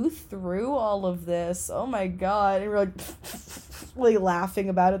 wow, who threw all of this? Oh my god. And we're like, like laughing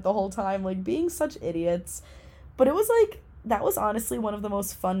about it the whole time, like being such idiots. But it was like, that was honestly one of the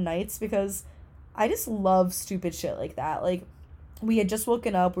most fun nights because I just love stupid shit like that. Like, we had just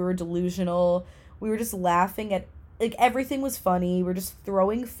woken up, we were delusional, we were just laughing at, like, everything was funny, we were just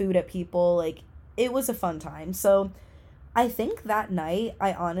throwing food at people, like, it was a fun time. So, I think that night,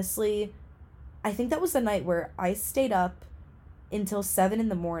 I think that was the night where I stayed up until 7 in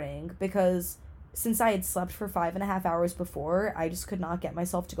the morning because since I had slept for 5.5 hours before, I just could not get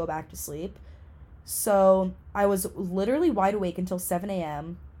myself to go back to sleep. So I was literally wide awake until 7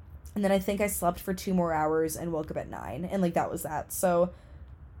 a.m. And then I think I slept for 2 more hours and woke up at 9. And like that was that. So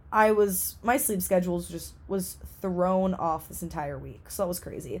my sleep schedule was thrown off this entire week. So that was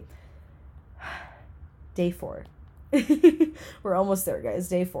crazy. Day 4. We're almost there, guys.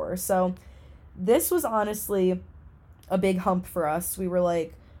 Day 4. So this was honestly a big hump for us. We were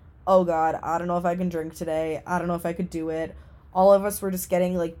like, oh god, I don't know if I can drink today. I don't know if I could do it. All of us were just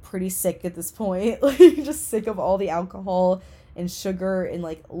getting like pretty sick at this point. Like just sick of all the alcohol and sugar and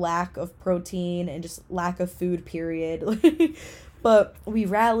like lack of protein and just lack of food, period. But we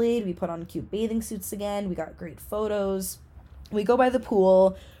rallied, we put on cute bathing suits again, we got great photos. We go by the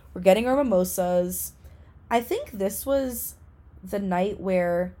pool, we're getting our mimosas. I think this was the night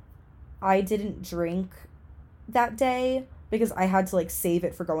where I didn't drink that day because I had to like save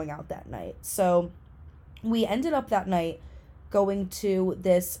it for going out that night. So we ended up that night going to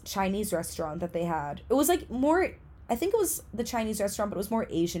this Chinese restaurant that they had. It was like more, I think it was the Chinese restaurant, but it was more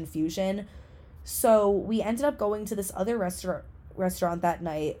Asian fusion. So we ended up going to this other restaurant that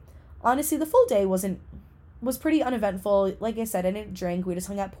night. Honestly, the full day was pretty uneventful. Like I said, I didn't drink. We just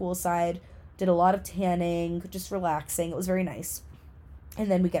hung out poolside, did a lot of tanning, just relaxing. It was very nice. And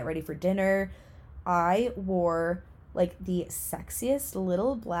then we get ready for dinner. I wore like the sexiest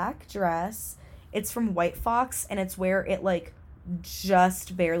little black dress. It's from White Fox and it's where it like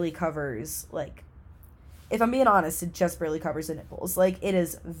just barely covers, like, if I'm being honest, it just barely covers the nipples. Like, it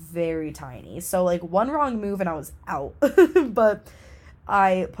is very tiny. So like one wrong move and I was out. But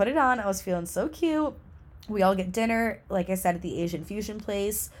I put it on. I was feeling so cute. We all get dinner, like I said, at the Asian fusion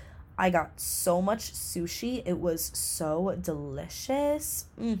place. I got so much sushi. It was so delicious.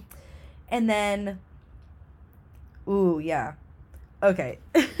 And then, ooh, yeah. Okay.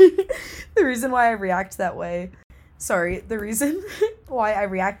 The reason why I react that way, the reason why I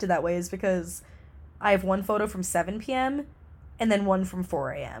reacted that way is because I have one photo from 7 p.m. and then one from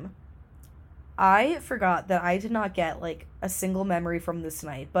 4 a.m. I forgot that I did not get, like, a single memory from this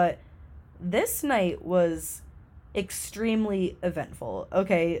night, but this night was extremely eventful.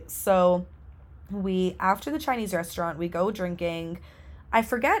 Okay, so after the Chinese restaurant, we go drinking. I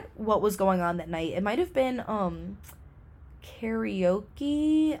forget what was going on that night. It might have been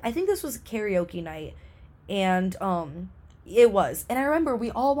karaoke. I think this was karaoke night. And it was. And I remember we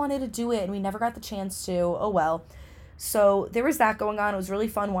all wanted to do it and we never got the chance to. Oh well. So there was that going on. It was really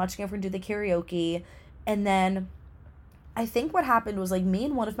fun watching everyone do the karaoke. And then I think what happened was like me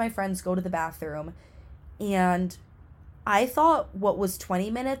and one of my friends go to the bathroom and I thought what was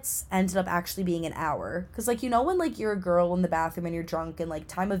 20 minutes ended up actually being an hour. Because, like, you know when, like, you're a girl in the bathroom and you're drunk and, like,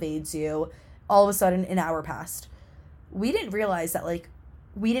 time evades you, all of a sudden an hour passed. We didn't realize that, like,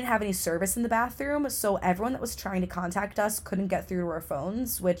 we didn't have any service in the bathroom, so everyone that was trying to contact us couldn't get through to our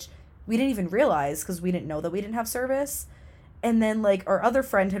phones, which we didn't even realize because we didn't know that we didn't have service. And then, like, our other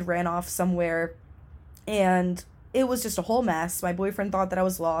friend had ran off somewhere, and it was just a whole mess. My boyfriend thought that I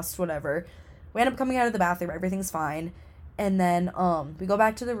was lost, whatever. We end up coming out of the bathroom, everything's fine. And then we go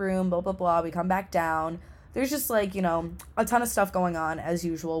back to the room, blah, blah, blah. We come back down. There's just, like, you know, a ton of stuff going on, as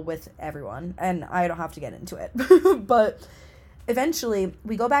usual, with everyone. And I don't have to get into it. But eventually,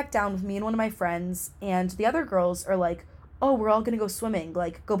 we go back down with me and one of my friends. And the other girls are like, oh, we're all going to go swimming.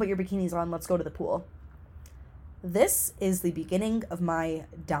 Like, go put your bikinis on. Let's go to the pool. This is the beginning of my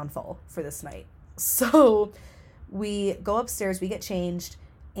downfall for this night. So we go upstairs. We get changed.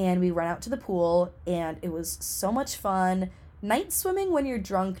 And we run out to the pool, and it was so much fun. Night swimming when you're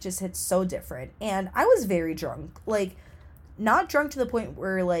drunk just hits so different. And I was very drunk. Like, not drunk to the point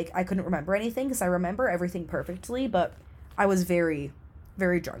where, like, I couldn't remember anything, because I remember everything perfectly, but I was very,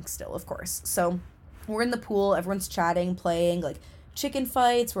 very drunk still, of course. So, we're in the pool, everyone's chatting, playing, like, chicken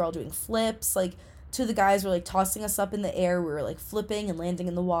fights, we're all doing flips, like, two of the guys were, like, tossing us up in the air, we were, like, flipping and landing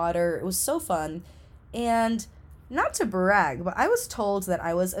in the water. It was so fun. And not to brag, but I was told that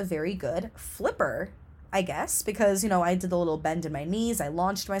I was a very good flipper, I guess, because, you know, I did the little bend in my knees, I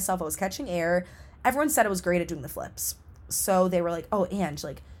launched myself, I was catching air. Everyone said I was great at doing the flips. So they were like, oh, Ange,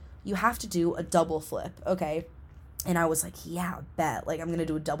 like, you have to do a double flip, okay? And I was like, yeah, bet. Like, I'm going to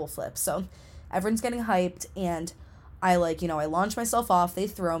do a double flip. So everyone's getting hyped, and I, like, I launch myself off. They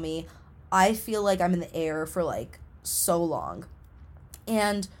throw me. I feel like I'm in the air for, like, so long.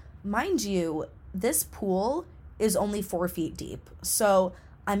 And mind you, this pool is only 4 feet deep. So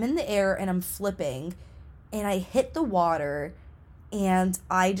I'm in the air and I'm flipping, and I hit the water, and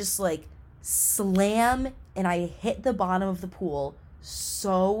I just, like, slam, and I hit the bottom of the pool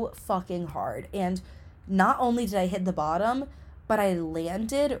so fucking hard. And not only did I hit the bottom, but I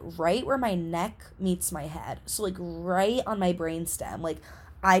landed right where my neck meets my head. So, like, right on my brainstem. Like,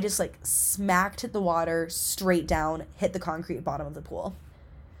 I just, like, smacked hit the water straight down, hit the concrete bottom of the pool.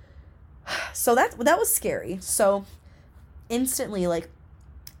 So that was scary. So instantly, like,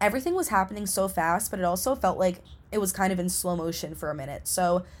 everything was happening so fast, but it also felt like it was kind of in slow motion for a minute.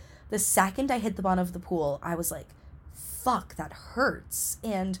 So the second I hit the bottom of the pool, I was like, fuck, that hurts.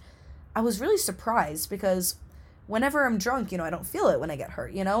 And I was really surprised because whenever I'm drunk, I don't feel it when I get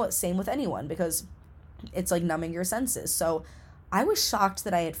hurt, Same with anyone, because it's like numbing your senses. So I was shocked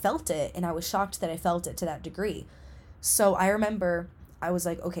that I had felt it, and I was shocked that I felt it to that degree. So I remember I was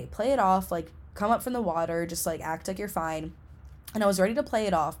like, okay, play it off, like, come up from the water, just, like, act like you're fine. And I was ready to play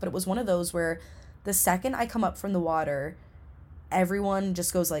it off, but it was one of those where the second I come up from the water, everyone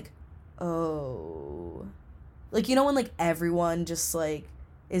just goes, like, oh. Like, when, like, everyone just, like,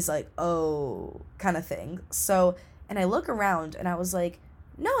 is like, oh, kind of thing. So, and I look around, and I was like,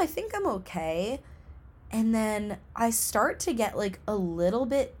 no, I think I'm okay. And then I start to get, like, a little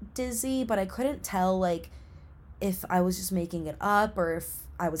bit dizzy, but I couldn't tell, like, if I was just making it up or if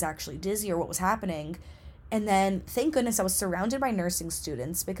I was actually dizzy or what was happening. And then, thank goodness, I was surrounded by nursing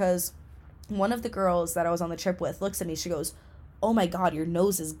students, because one of the girls that I was on the trip with looks at me, she goes, oh my God, your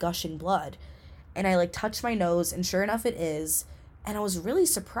nose is gushing blood. And I, like, touched my nose, and sure enough it is. And I was really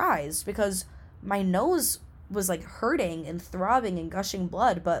surprised because my nose was, like, hurting and throbbing and gushing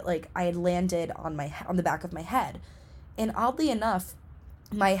blood, but, like, I had landed on the back of my head. And oddly enough,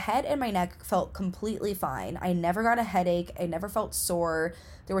 my head and my neck felt completely fine. I never got a headache. I never felt sore.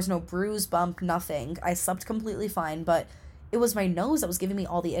 There was no bruise, bump, nothing. I slept completely fine, but it was my nose that was giving me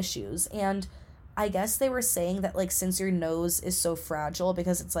all the issues. And I guess they were saying that, like, since your nose is so fragile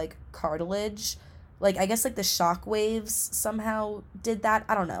because it's, like, cartilage, like, I guess, like, the shock waves somehow did that.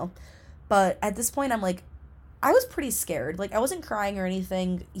 I don't know. But at this point, I'm, like, I was pretty scared. Like, I wasn't crying or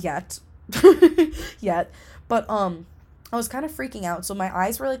anything yet. But, I was kind of freaking out. So my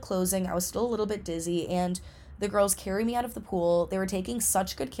eyes were, like, closing. I was still a little bit dizzy. And the girls carried me out of the pool. They were taking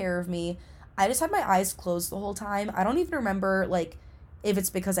such good care of me. I just had my eyes closed the whole time. I don't even remember, like, if it's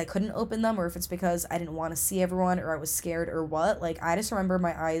because I couldn't open them or if it's because I didn't want to see everyone or I was scared or what. Like, I just remember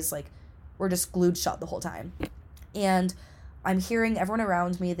my eyes, like, were just glued shut the whole time. And I'm hearing everyone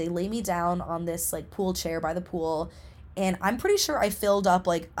around me. They lay me down on this, like, pool chair by the pool. And I'm pretty sure I filled up,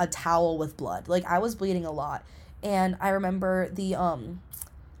 like, a towel with blood. Like, I was bleeding a lot. And I remember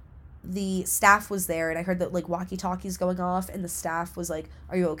the staff was there, and I heard that, like, walkie-talkies going off, and the staff was like,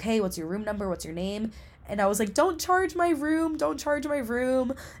 are you okay? What's your room number? What's your name? And I was like, don't charge my room.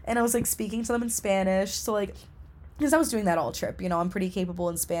 And I was, like, speaking to them in Spanish. So, like, because I was doing that all trip, I'm pretty capable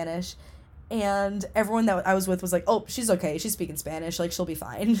in Spanish. And everyone that I was with was like, oh, she's okay. She's speaking Spanish. Like, she'll be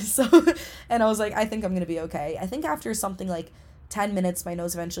fine. So, and I was like, I think I'm going to be okay. I think after something like 10 minutes, my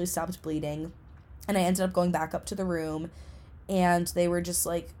nose eventually stopped bleeding. And I ended up going back up to the room. And they were just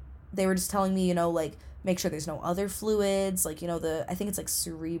telling me, like, make sure there's no other fluids. Like, I think it's like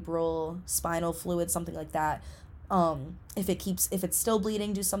cerebral spinal fluid, something like that. If it's still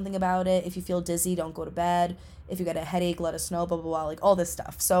bleeding, do something about it. If you feel dizzy, don't go to bed. If you get a headache, let us know, blah, blah, blah, like, all this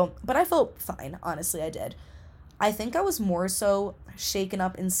stuff. So, but I felt fine, honestly, I did. I think I was more so shaken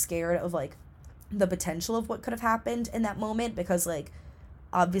up and scared of, like, the potential of what could have happened in that moment, because, like,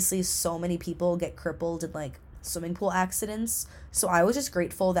 obviously so many people get crippled in, like, swimming pool accidents. So I was just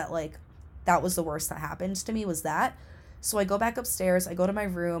grateful that, like, that was the worst that happened to me, was that. So I go back upstairs, I go to my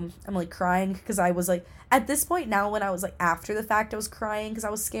room, I'm, like, crying, because I was, like, at this point now, when I was, like, after the fact, I was crying because I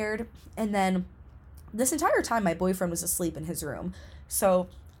was scared. And then this entire time, my boyfriend was asleep in his room. So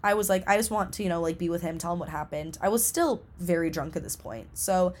I was, like, I just want to, like, be with him, tell him what happened. I was still very drunk at this point.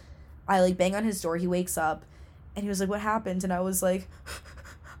 So I, like, bang on his door, he wakes up, and he was like, what happened? And I was like,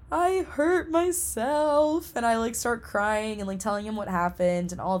 I hurt myself. And I, like, start crying and, like, telling him what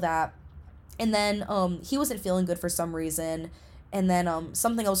happened and all that. And then he wasn't feeling good for some reason. And then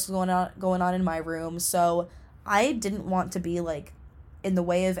something else was going on in my room. So I didn't want to be, like, in the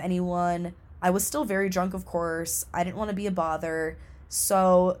way of anyone. I was still very drunk, of course. I didn't want to be a bother.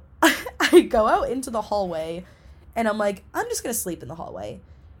 So I go out into the hallway, and I'm like, I'm just going to sleep in the hallway.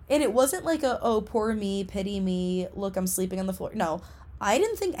 And it wasn't like a, oh, poor me, pity me, look, I'm sleeping on the floor. No, I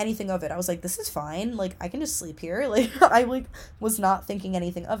didn't think anything of it. I was like, this is fine. Like, I can just sleep here. Like, I, like, was not thinking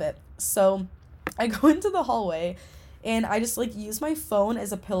anything of it. So I go into the hallway, and I just, like, use my phone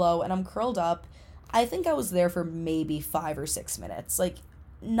as a pillow, and I'm curled up. I think I was there for maybe 5 or 6 minutes. Like,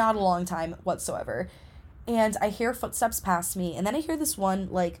 not a long time whatsoever. And I hear footsteps past me, and then I hear this one,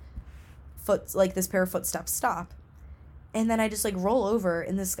 like, this pair of footsteps stop. And then I just, like, roll over,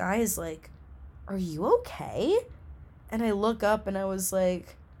 and this guy is like, are you okay? And I look up, and I was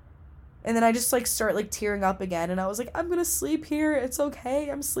like, and then I just, like, start, like, tearing up again, and I was like, I'm gonna sleep here, it's okay,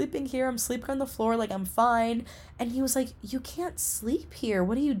 I'm sleeping here, I'm sleeping on the floor, like, I'm fine. And he was like, you can't sleep here,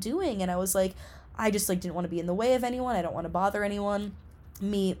 what are you doing? And I was like, I just, like, didn't want to be in the way of anyone, I don't want to bother anyone.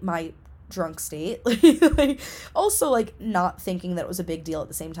 My drunk state, like, also, like, not thinking that it was a big deal at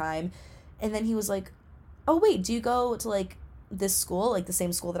the same time. And then he was like, oh, wait, do you go to, like, this school, like, the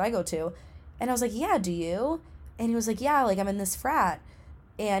same school that I go to? And I was like, yeah, do you? And he was like, yeah, like, I'm in this frat.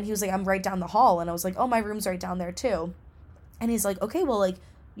 And he was like, I'm right down the hall. And I was like, oh, my room's right down there, too. And he's like, okay, well, like,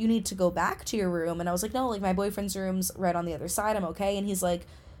 you need to go back to your room. And I was like, no, like, my boyfriend's room's right on the other side. I'm okay. And he's like,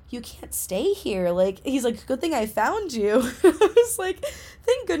 you can't stay here. Like, he's like, good thing I found you. I was like,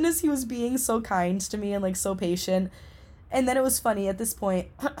 thank goodness he was being so kind to me and, like, so patient. And then it was funny at this point.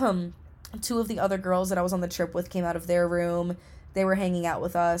 Two of the other girls that I was on the trip with came out of their room. They were hanging out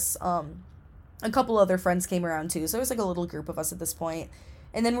with us. A couple other friends came around too. So it was like a little group of us at this point.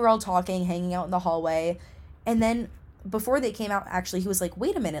 And then we're all talking, hanging out in the hallway. And then before they came out, actually, he was like,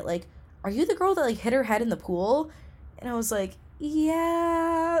 wait a minute, like, are you the girl that, like, hit her head in the pool? And I was like,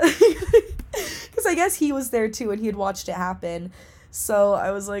 yeah. Because I guess he was there too and he had watched it happen. So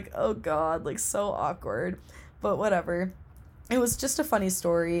I was like, oh God, like, so awkward. But whatever. It was just a funny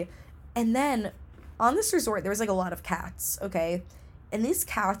story. And then on this resort, there was, like, a lot of cats, okay? And these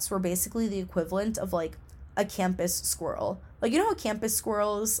cats were basically the equivalent of, like, a campus squirrel. Like, you know how campus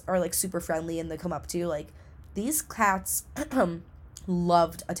squirrels are, like, super friendly and they come up to you? Like, these cats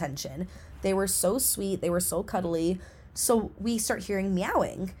loved attention. They were so sweet. They were so cuddly. So we start hearing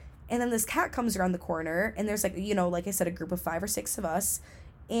meowing. And then this cat comes around the corner, and there's, like, you know, like I said, a group of 5 or 6 of us.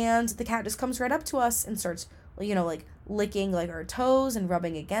 And the cat just comes right up to us and starts, you know, like, licking, like, our toes and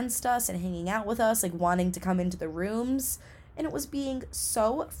rubbing against us and hanging out with us, like, wanting to come into the rooms. And it was being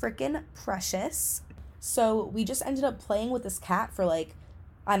so freaking precious. So we just ended up playing with this cat for, like,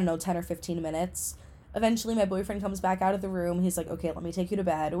 I don't know, 10 or 15 minutes. Eventually, my boyfriend comes back out of the room. He's like, okay, let me take you to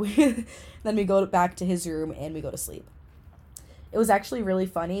bed. Then we go back to his room, and we go to sleep. It was actually really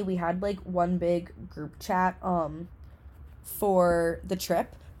funny. We had, like, one big group chat for the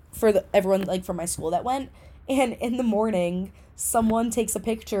trip, for everyone, like, from my school that went. And in the morning, someone takes a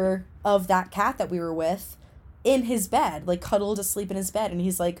picture of that cat that we were with in his bed, like, cuddled asleep in his bed. And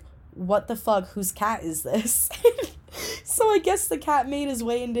he's like, what the fuck, whose cat is this? So I guess the cat made his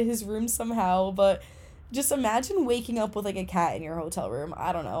way into his room somehow, but just imagine waking up with, like, a cat in your hotel room.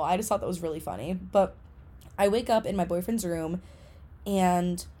 I don't know. I just thought that was really funny. But I wake up in my boyfriend's room,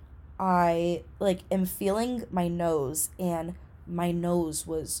 and I, like, am feeling my nose, and my nose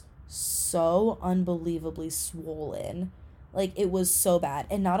was so unbelievably swollen. Like, it was so bad.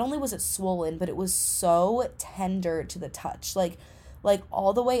 And not only was it swollen, but it was so tender to the touch. Like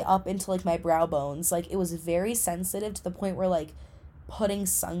all the way up into, like, my brow bones. Like, it was very sensitive to the point where, like, putting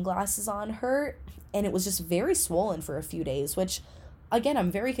sunglasses on hurt. And it was just very swollen for a few days, which, again, I'm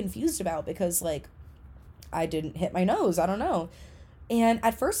very confused about because, like, I didn't hit my nose. I don't know. And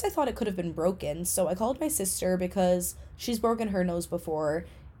at first I thought it could have been broken. So I called my sister because she's broken her nose before.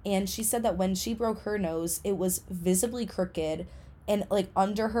 And she said that when she broke her nose, it was visibly crooked. And, like,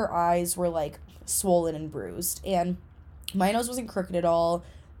 under her eyes were, like, swollen and bruised. And my nose wasn't crooked at all.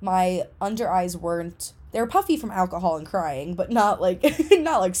 My under eyes weren't. They were puffy from alcohol and crying, but not, like,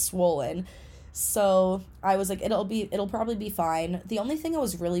 not, like, swollen. So I was like, it'll probably be fine. The only thing I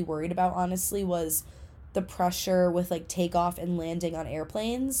was really worried about, honestly, was the pressure with, like, takeoff and landing on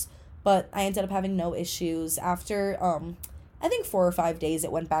airplanes. But I ended up having no issues. After, I think 4 or 5 days,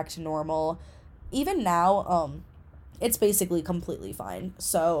 it went back to normal. Even now, it's basically completely fine.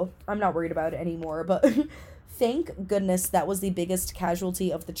 So I'm not worried about it anymore. But thank goodness that was the biggest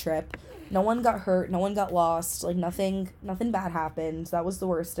casualty of the trip. No one got hurt. No one got lost. Like, nothing bad happened. That was the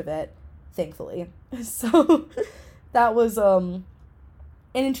worst of it, thankfully. So that was an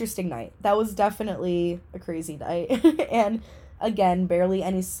interesting night. That was definitely a crazy night. And again, barely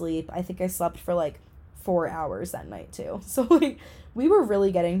any sleep. I think I slept for, like, 4 hours that night too. So, like, we were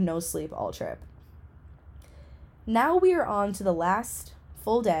really getting no sleep all trip. Now we are on to the last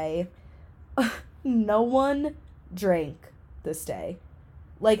full day. No one drank this day.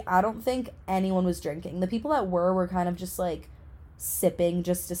 Like, I don't think anyone was drinking. The people that were kind of just, like, sipping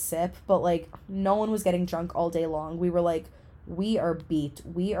just to sip, but, like, no one was getting drunk all day long. We were like, we are beat.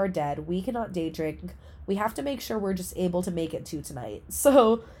 We are dead. We cannot day drink. We have to make sure we're just able to make it to tonight.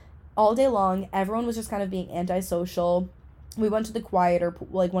 So, all day long, everyone was just kind of being antisocial. We went to the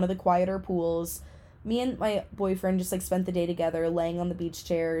one of the quieter pools. Me and my boyfriend just, like, spent the day together, laying on the beach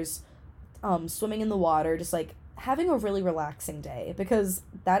chairs, swimming in the water, just, like, having a really relaxing day, because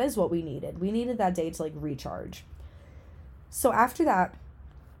that is what we needed. We needed that day to, like, recharge. So after that,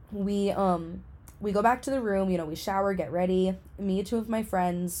 we go back to the room, we shower, get ready. Me and two of my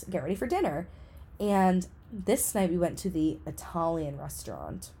friends get ready for dinner. And this night we went to the Italian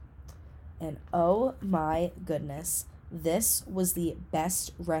restaurant. And oh my goodness, this was the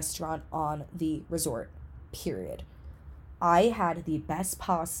best restaurant on the resort, period. I had the best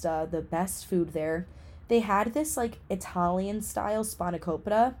pasta, the best food there. They had this, like, Italian-style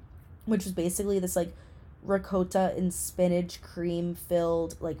spanakopita, which was basically this, like, ricotta and spinach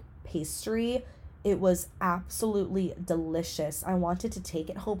cream-filled, like, pastry. It was absolutely delicious. I wanted to take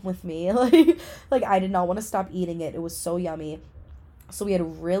it home with me. Like I did not want to stop eating it. It was so yummy. So we had a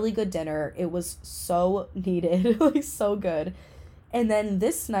really good dinner. It was so needed, like, so good. And then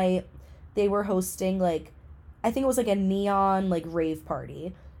this night, they were hosting, like, I think it was, like, a neon, like, rave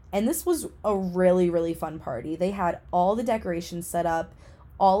party. And this was a really, really fun party. They had all the decorations set up.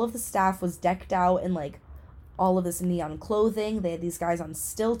 All of the staff was decked out in, like, all of this neon clothing. They had these guys on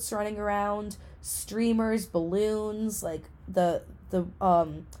stilts running around, streamers, balloons, like, the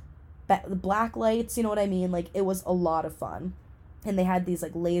black lights, you know what I mean? Like, it was a lot of fun. And they had these,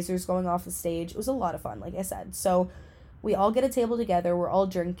 like, lasers going off the stage. It was a lot of fun, like I said. So we all get a table together. We're all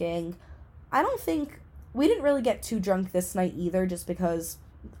drinking. We didn't really get too drunk this night either, just because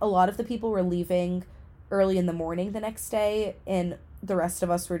a lot of the people were leaving early in the morning the next day, and the rest of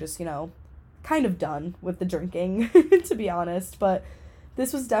us were just, kind of done with the drinking, to be honest. But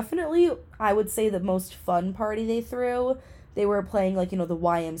this was definitely, I would say, the most fun party they threw. They were playing, like, the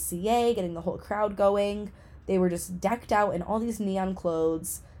YMCA, getting the whole crowd going. They were just decked out in all these neon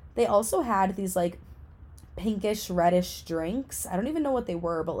clothes. They also had these, like, pinkish, reddish drinks. I don't even know what they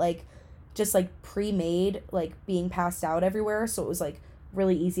were, but, like, just, like, pre-made, like, being passed out everywhere. So it was, like,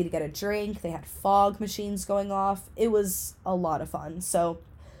 really easy to get a drink. They had fog machines going off. It was a lot of fun. So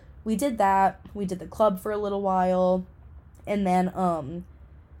we did that. We did the club for a little while. And then,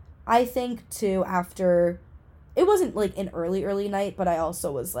 I think, too, after, it wasn't, like, an early night, but I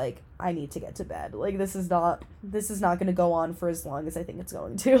also was like, I need to get to bed. Like, this is not going to go on for as long as I think it's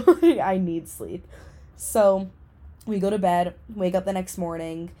going to. Like, I need sleep. So we go to bed, wake up the next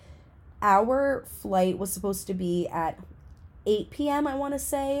morning. Our flight was supposed to be at 8 p.m., I want to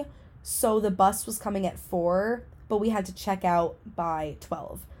say. So the bus was coming at 4, but we had to check out by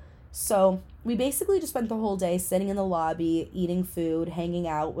 12. So we basically just spent the whole day sitting in the lobby, eating food, hanging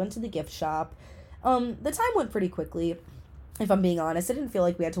out, went to the gift shop. The time went pretty quickly, if I'm being honest. I didn't feel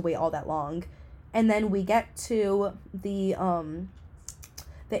like we had to wait all that long. And then we get to the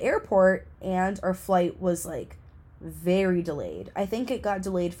airport, and our flight was, like, very delayed. I think it got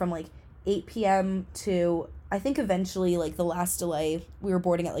delayed from, like, 8 p.m. to, I think eventually, like, the last delay, we were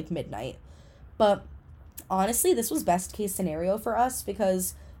boarding at, like, midnight. But honestly, this was best case scenario for us,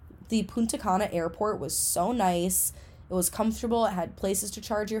 because the Punta Cana airport was so nice. It was comfortable. It had places to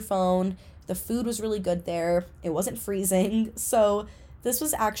charge your phone. The food was really good there. It wasn't freezing. So this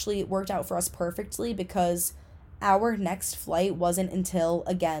was actually worked out for us perfectly, because our next flight wasn't until,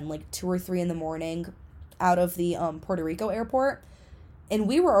 again, like 2 or 3 in the morning out of the Puerto Rico airport. And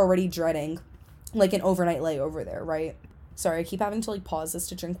we were already dreading, like, an overnight layover there, right? Sorry, I keep having to, like, pause this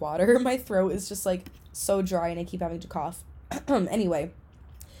to drink water. My throat is just, like, so dry, and I keep having to cough. Anyway,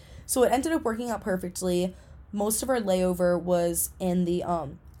 so it ended up working out perfectly. Most of our layover was in the,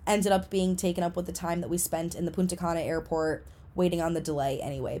 ended up being taken up with the time that we spent in the Punta Cana airport waiting on the delay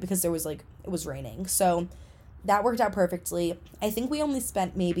anyway, because there was, like, it was raining. So that worked out perfectly. I think we only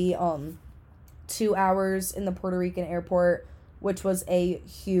spent maybe 2 hours in the Puerto Rican airport, which was a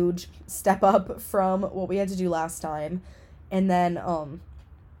huge step up from what we had to do last time. And then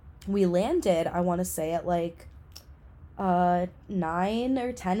we landed, I want to say, at like 9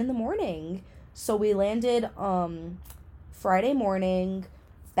 or 10 in the morning. So we landed Friday morning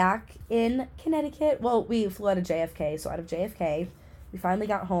back in Connecticut. Well, we flew out of JFK, so out of JFK, we finally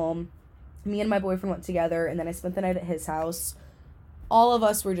got home. Me and my boyfriend went together, and then I spent the night at his house. All of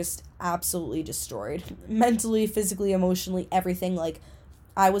us were just absolutely destroyed. Mentally, physically, emotionally, everything. Like,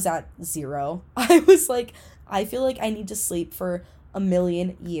 I was at 0. I was like, I feel like I need to sleep for a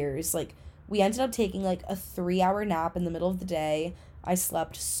million years. Like, we ended up taking, like, a 3-hour nap in the middle of the day. I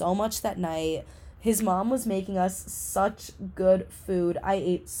slept so much that night. His mom was making us such good food. I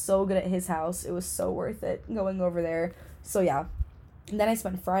ate so good at his house. It was so worth it going over there. So yeah. And then I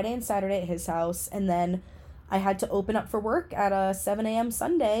spent Friday and Saturday at his house, and then I had to open up for work at a 7 a.m.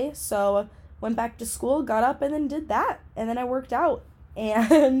 Sunday. So went back to school, got up, and then did that. And then I worked out.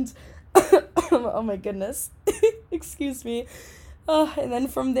 And oh my goodness. Excuse me. And then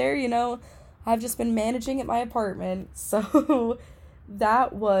from there, I've just been managing at my apartment. So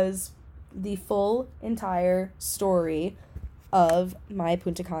that was the full entire story of my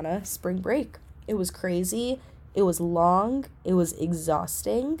Punta Cana spring break. It was crazy. It was long. It was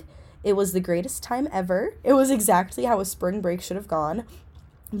exhausting. It was the greatest time ever. It was exactly how a spring break should have gone.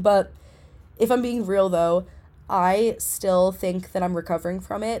 But if I'm being real though, I still think that I'm recovering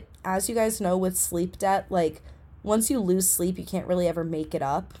from it. As you guys know, with sleep debt, like, once you lose sleep, you can't really ever make it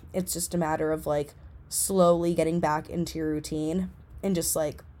up. It's just a matter of, like, slowly getting back into your routine and just,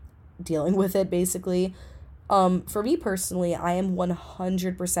 like, dealing with it, basically. For me personally, I am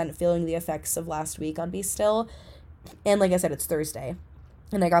 100% feeling the effects of last week on me still. And like I said, it's Thursday.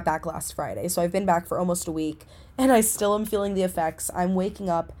 And I got back last Friday. So I've been back for almost a week. And I still am feeling the effects. I'm waking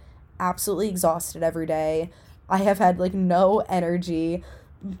up absolutely exhausted every day. I have had, like, no energy.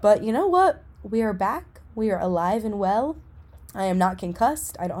 But you know what? We are back. We are alive and well. I am not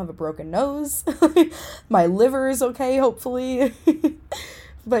concussed. I don't have a broken nose. My liver is okay, hopefully.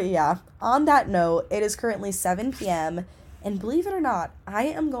 But yeah, on that note, it is currently 7 p.m. And believe it or not, I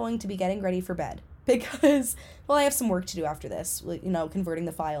am going to be getting ready for bed. Because, well, I have some work to do after this, converting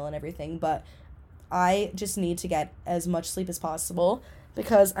the file and everything. But I just need to get as much sleep as possible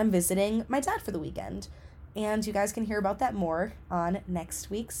because I'm visiting my dad for the weekend. And you guys can hear about that more on next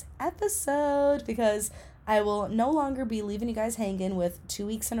week's episode because I will no longer be leaving you guys hanging with 2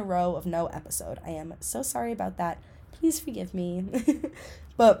 weeks in a row of no episode. I am so sorry about that. Please forgive me.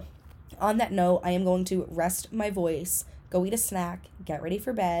 But on that note, I am going to rest my voice, go eat a snack, get ready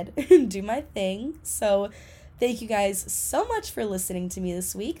for bed, and do my thing. So thank you guys so much for listening to me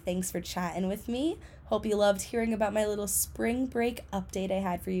this week. Thanks for chatting with me. Hope you loved hearing about my little spring break update I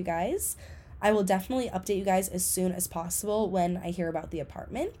had for you guys. I will definitely update you guys as soon as possible when I hear about the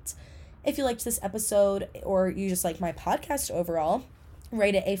apartment. If you liked this episode or you just like my podcast overall,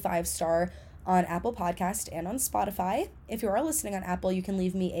 rate it a 5-star on Apple Podcast and on Spotify. If you are listening on Apple, you can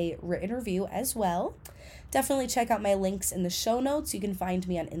leave me a written review as well. Definitely check out my links in the show notes. You can find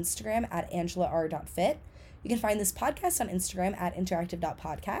me on Instagram at angelaR.fit. You can find this podcast on Instagram at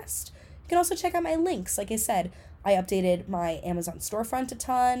interactive.podcast. You can also check out my links. Like I said, I updated my Amazon storefront a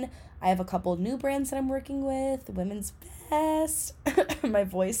ton. I have a couple new brands that I'm working with. Women's Best. My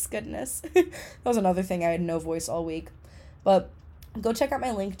voice, goodness. That was another thing. I had no voice all week. But go check out my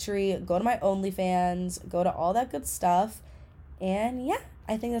Linktree, go to my OnlyFans, go to all that good stuff. And yeah,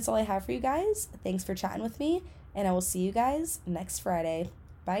 I think that's all I have for you guys. Thanks for chatting with me, and I will see you guys next Friday.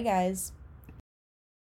 Bye, guys.